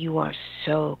realize that you are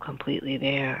so completely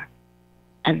there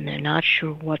and they're not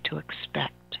sure what to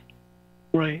expect.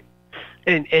 Right.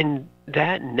 And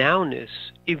that nowness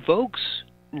evokes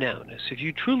nowness. If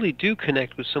you truly do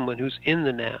connect with someone who's in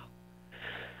the now,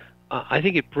 I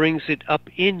think it brings it up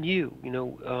in you. You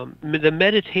know, the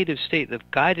meditative state, the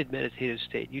guided meditative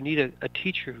state. You need a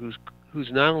teacher who's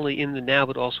not only in the now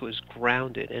but also is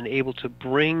grounded and able to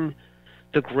bring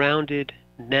the grounded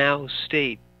now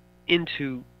state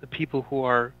into the people who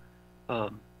are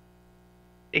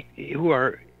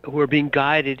being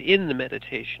guided in the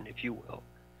meditation, if you will.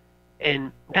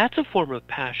 And that's a form of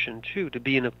passion too, to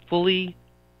be in a fully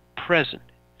present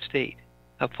state.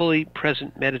 A fully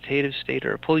present meditative state,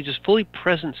 or a fully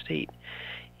present state,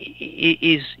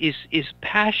 is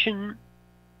passion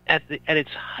at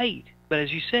its height. But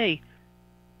as you say,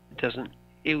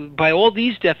 by all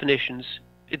these definitions,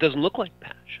 it doesn't look like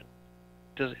passion.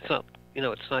 It's not.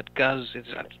 It's not guzz. It's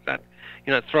not.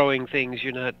 You're not throwing things.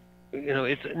 You're not.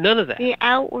 It's none of that. The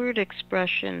outward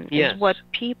expression is what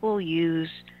people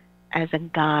use as a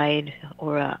guide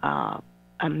or a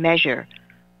measure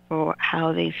for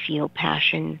how they feel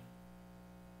passion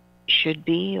should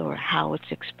be or how it's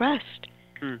expressed.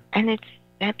 And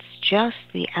that's just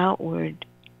the outward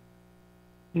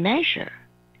measure.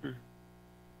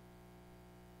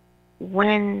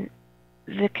 When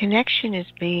the connection is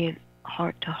made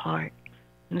heart to heart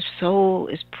and the soul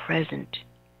is present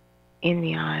in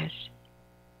the eyes,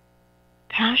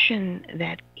 passion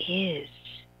that is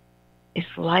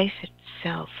life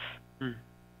itself.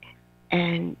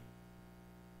 And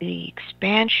the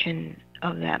expansion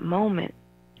of that moment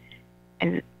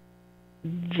and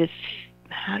the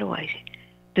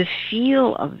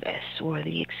feel of this or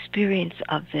the experience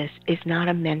of this is not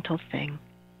a mental thing,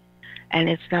 and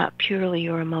it's not purely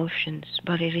your emotions,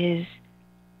 but it is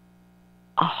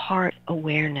a heart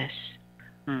awareness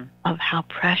of how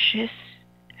precious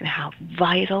and how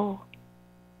vital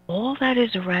all that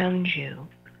is around you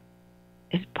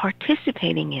is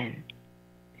participating in.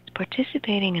 It's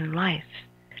participating in life.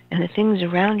 And the things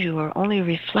around you are only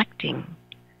reflecting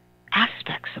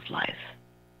aspects of life.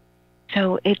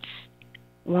 So it's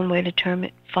one way to term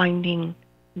it, finding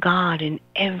God in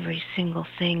every single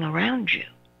thing around you.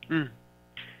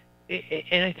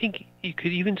 And I think you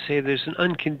could even say there's an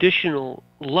unconditional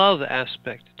love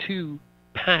aspect to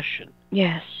passion.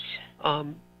 Yes.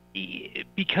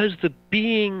 Because the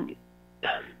being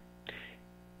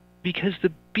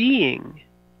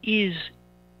is,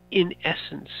 in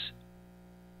essence,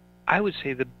 I would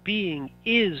say the being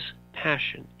is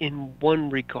passion in one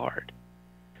regard.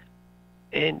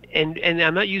 And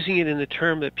I'm not using it in the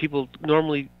term that people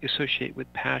normally associate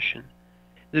with passion.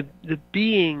 The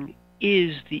being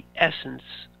is the essence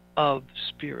of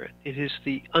spirit. It is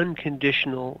the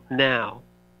unconditional now.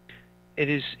 It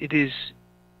is,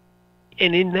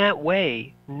 and in that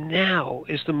way, now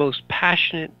is the most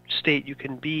passionate state you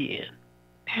can be in.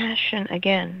 Passion,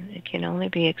 again, it can only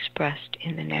be expressed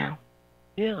in the now.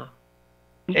 Yeah.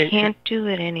 You can't do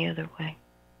it any other way.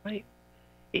 Right.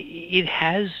 It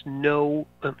has no.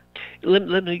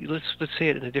 Let's say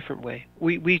it in a different way.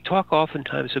 We talk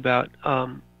oftentimes about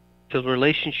the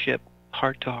relationship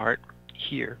heart to heart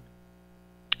here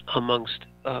amongst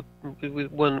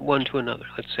one to another.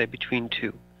 Let's say between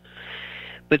two.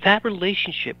 But that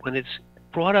relationship, when it's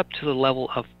brought up to the level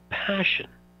of passion,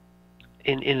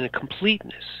 in a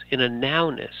completeness, in a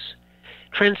nowness,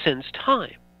 transcends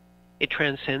time. It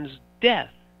transcends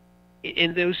death.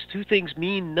 And those two things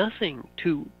mean nothing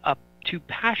to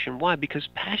passion. Why? Because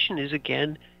passion is,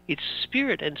 again, it's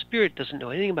spirit, and spirit doesn't know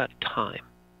anything about time,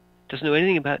 doesn't know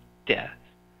anything about death,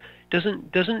 has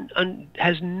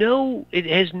no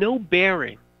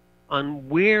bearing on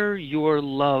where your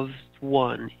loved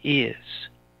one is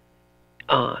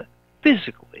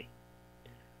physically.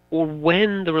 or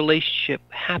when the relationship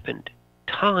happened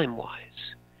time-wise.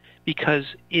 Because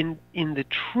in the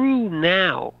true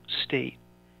now state,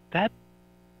 that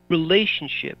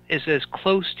relationship is as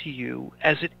close to you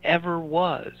as it ever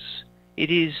was.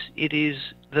 It is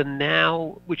the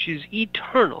now, which is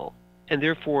eternal, and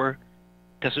therefore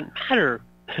doesn't matter.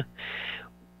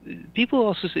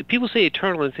 People say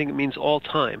eternal and think it means all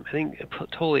time. I think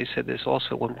Tolle said this also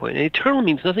at one point. And eternal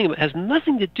means nothing. It has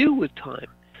nothing to do with time.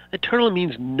 Eternal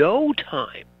means no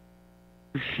time.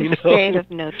 A state of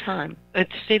no time. A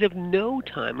state of no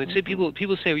time. Mm-hmm.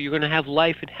 People say, well, you're going to have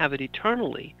life and have it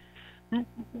eternally.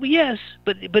 Yes,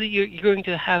 but you're going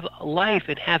to have life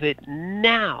and have it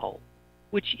now,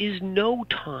 which is no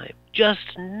time,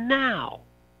 just now.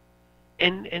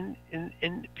 And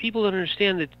people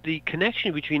understand that the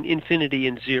connection between infinity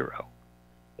and zero.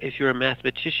 If you're a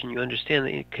mathematician, you understand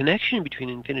the connection between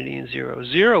infinity and zero.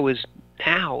 Zero is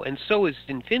now, and so is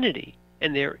infinity,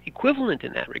 and they're equivalent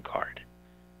in that regard.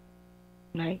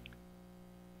 Right.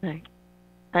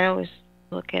 I always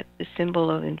look at the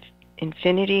symbol of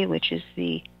infinity, which is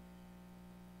the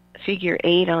figure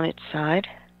 8 on its side.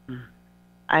 Mm.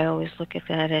 I always look at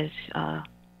that as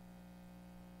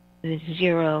the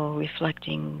zero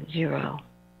reflecting zero.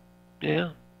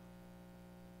 Yeah.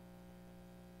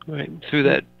 Right. Through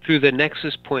the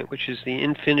nexus point, which is the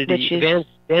infinity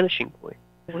vanishing point.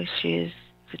 Which is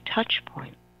the touch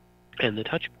point. And the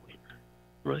touch point.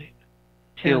 Right.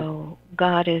 So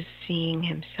God is seeing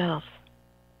himself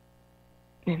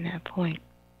in that point.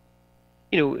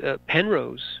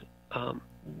 Penrose,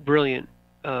 brilliant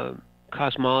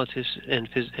cosmologist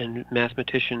and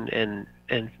mathematician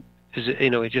and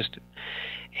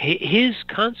his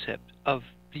concept of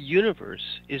the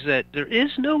universe is that there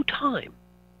is no time,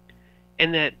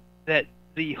 and that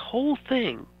the whole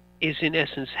thing is in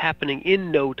essence happening in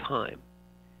no time.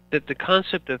 That the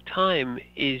concept of time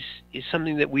is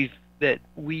something that we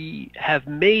have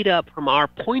made up from our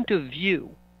point of view,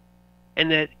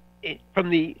 and that from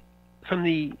the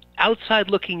outside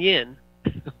looking in,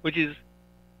 which is,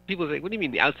 people say, what do you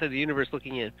mean the outside of the universe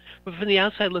looking in? But from the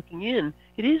outside looking in,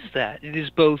 it is that. It is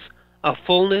both a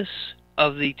fullness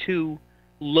of the two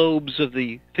lobes of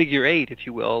the figure 8, if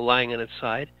you will, lying on its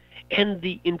side, and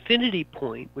the infinity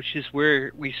point, which is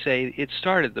where we say it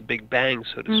started, the Big Bang,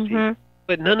 so to speak. Mm-hmm.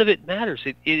 But none of it matters.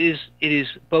 It is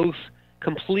both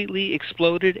completely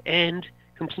exploded and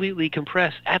completely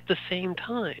compressed at the same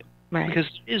time. Right. Because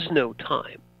there is no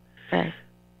time. Right.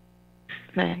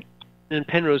 And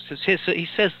Penrose he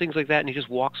says things like that, and he just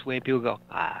walks away, and people go,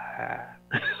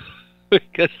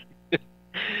 because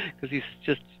he's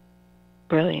just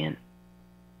brilliant.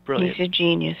 He's a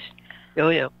genius. Oh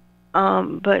yeah.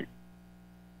 But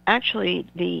actually,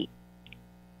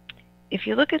 if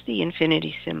you look at the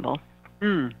infinity symbol,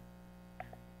 the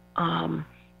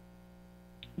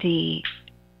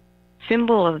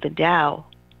symbol of the Tao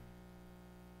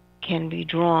can be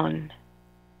drawn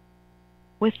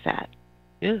with that.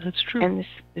 Yeah, that's true. And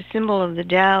the symbol of the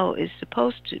Tao is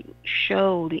supposed to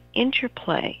show the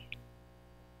interplay,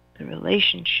 the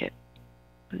relationship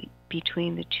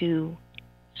between the two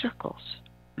circles.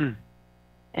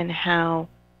 And how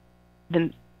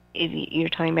if you're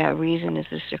talking about reason is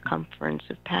the circumference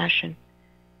of passion.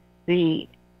 The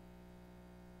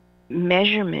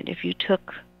measurement, if you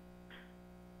took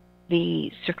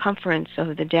the circumference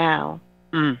of the Tao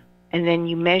and then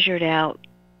you measured out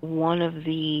one of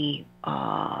the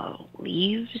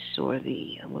leaves, or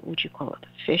what would you call it, the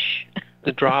fish?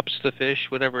 The drops, the fish,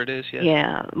 whatever it is, yeah.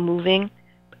 Yeah, moving.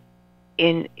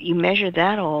 And you measure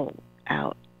that all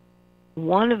out.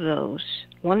 One of those,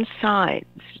 one side,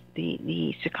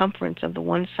 the circumference of the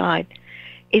one side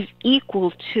is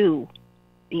equal to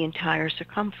the entire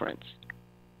circumference.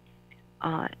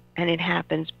 And it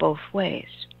happens both ways.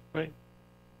 Right.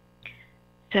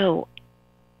 So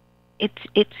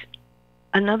it's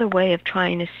another way of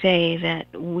trying to say that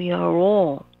we are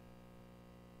all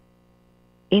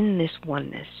in this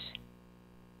oneness.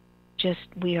 Just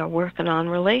we are working on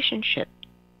relationship,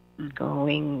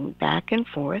 going back and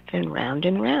forth and round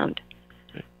and round.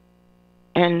 Right.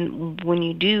 And when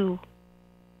you do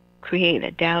create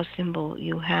a Tao symbol,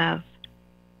 you have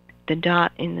the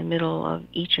dot in the middle of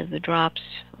each of the drops,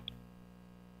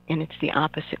 and it's the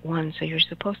opposite one, so you're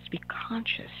supposed to be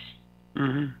conscious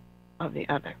of the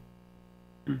other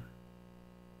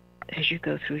as you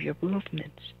go through your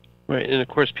movements. Right, and of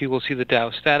course people see the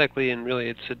Tao statically, and really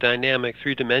it's a dynamic,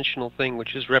 three-dimensional thing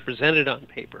which is represented on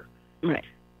paper. Right.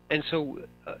 And so,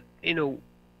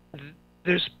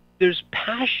 there's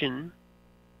passion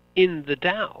in the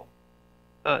Tao.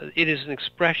 It is an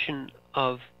expression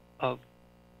of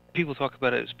people talk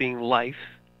about it as being life,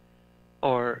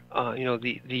 or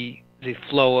the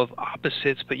flow of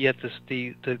opposites, but yet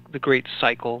the great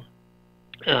cycle,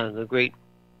 the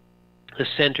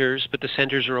centers, but the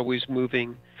centers are always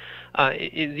moving.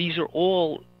 These are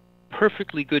all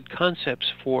perfectly good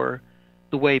concepts for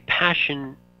the way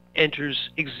passion enters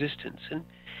existence.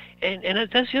 And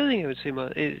that's the other thing I would say, Ma,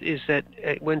 is that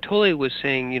when Tolle was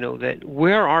saying, that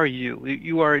where are you?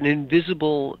 You are an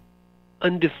invisible,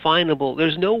 undefinable.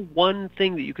 There's no one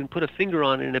thing that you can put a finger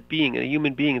on in a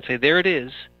human being, and say, there it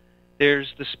is.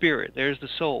 There's the spirit. There's the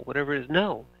soul. Whatever it is.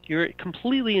 No, you're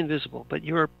completely invisible. But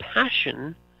your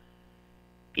passion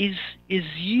is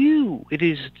you. It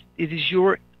is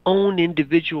your own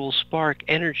individual spark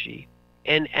energy,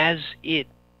 and as it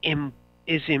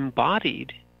is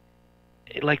embodied,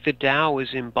 like the Tao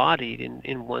is embodied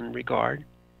in one regard,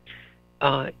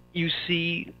 you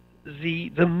see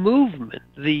the movement,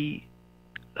 the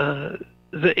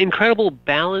incredible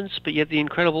balance, but yet the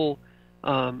incredible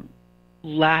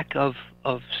lack of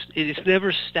it's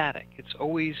never static. It's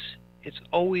always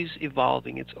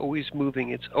evolving. It's always moving.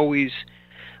 It's always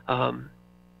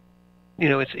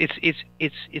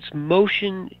its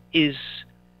motion is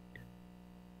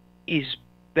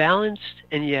balanced,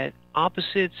 and yet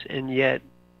opposites, and yet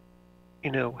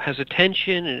has a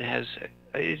tension, and it has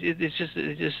it's just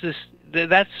this.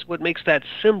 That's what makes that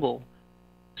symbol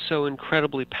so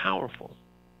incredibly powerful.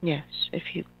 Yes,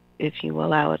 if you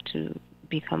allow it to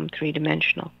become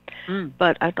three-dimensional.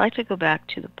 But I'd like to go back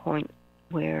to the point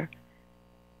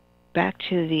back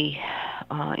to the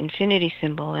infinity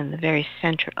symbol in the very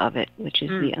center of it, which is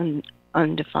the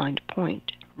undefined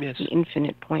point, yes, the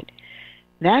infinite point.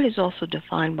 That is also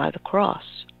defined by the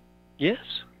cross.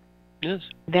 Yes, yes.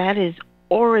 That is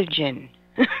origin.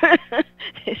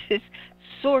 This is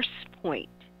source point.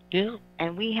 Yeah.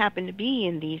 And we happen to be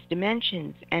in these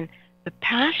dimensions. And the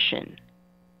passion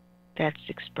that's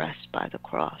expressed by the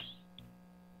cross,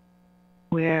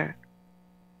 where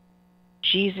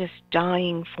Jesus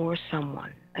dying for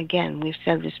someone, again, we've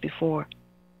said this before,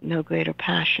 no greater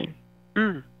passion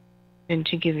than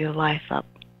to give your life up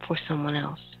for someone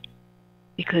else.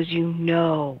 Because you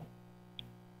know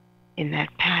in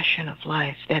that passion of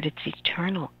life that it's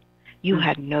eternal. You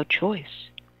had no choice.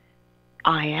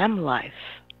 I am life.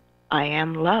 I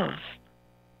am love.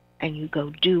 And you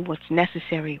go do what's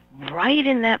necessary right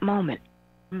in that moment,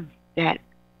 that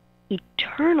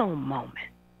eternal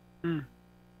moment,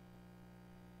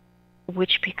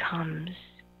 which becomes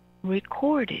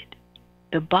recorded.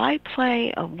 The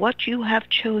byplay of what you have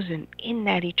chosen in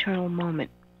that eternal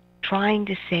moment, trying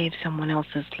to save someone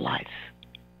else's life.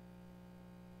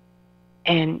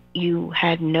 And you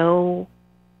had no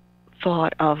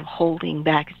thought of holding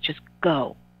back. It's just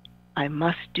go. I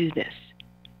must do this.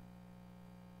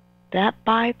 That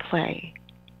byplay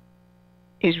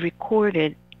is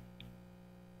recorded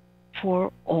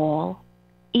for all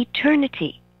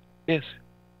eternity. Yes.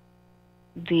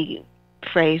 The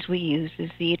phrase we use is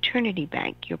the eternity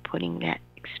bank. You're putting that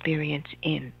experience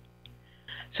in.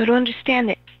 So to understand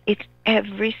that it's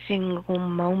every single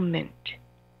moment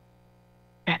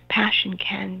that passion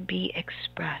can be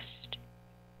expressed.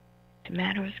 It's a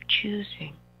matter of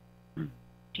choosing.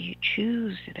 Do you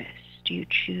choose this? Do you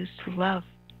choose to love?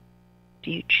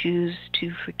 Do you choose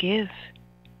to forgive?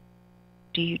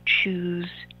 Do you choose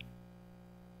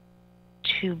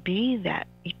to be that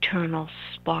eternal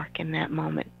spark in that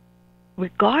moment,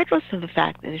 regardless of the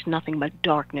fact that there's nothing but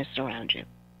darkness around you?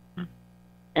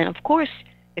 And of course,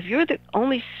 if you're the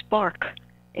only spark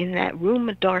in that room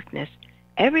of darkness,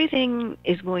 everything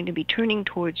is going to be turning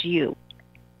towards you.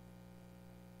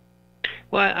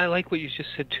 Well, I like what you just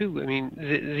said, too. I mean,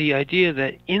 the idea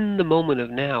that in the moment of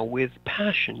now, with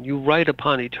passion, you write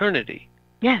upon eternity.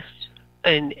 Yes.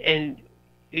 And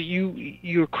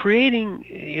you're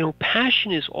creating,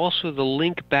 passion is also the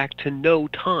link back to no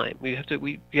time. We have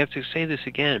to say this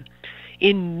again.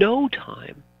 In no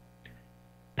time,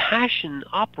 passion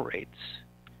operates.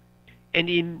 And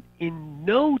in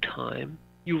no time,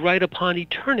 you write upon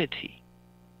eternity.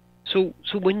 So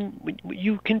when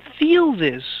you can feel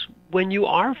this when you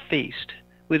are faced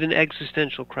with an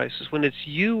existential crisis, when it's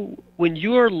you, when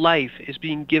your life is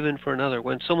being given for another,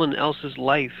 when someone else's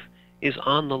life is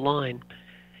on the line,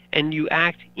 and you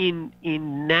act in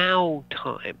now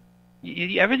time,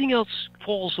 everything else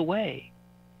falls away,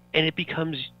 and it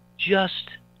becomes just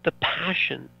the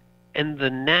passion and the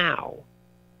now.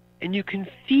 And you can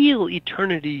feel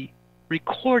eternity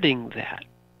recording that.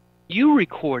 You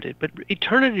record it, but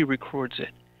eternity records it.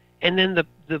 And then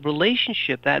the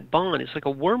relationship, that bond, is like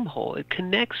a wormhole. It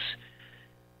connects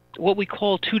what we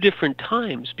call two different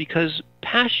times, because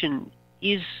passion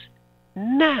is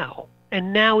now.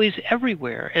 And now is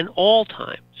everywhere and all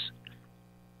times.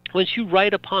 Once you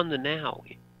write upon the now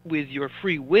with your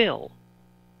free will,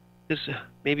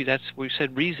 maybe that's we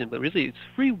said reason, but really it's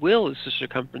free will is the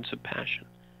circumference of passion.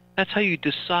 That's how you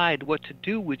decide what to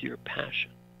do with your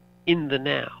passion in the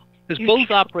now. Because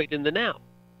both operate in the now.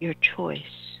 Your choice.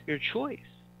 Your choice.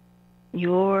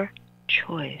 Your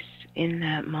choice in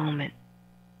that moment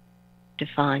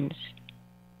defines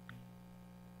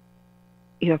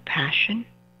your passion,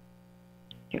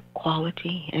 your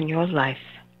quality, and your life.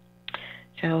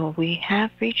 So we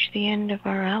have reached the end of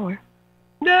our hour.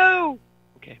 No!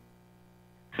 Okay.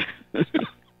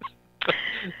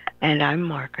 And I'm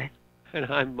Margaret. And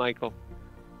I'm Michael.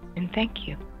 And thank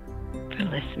you for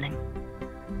listening.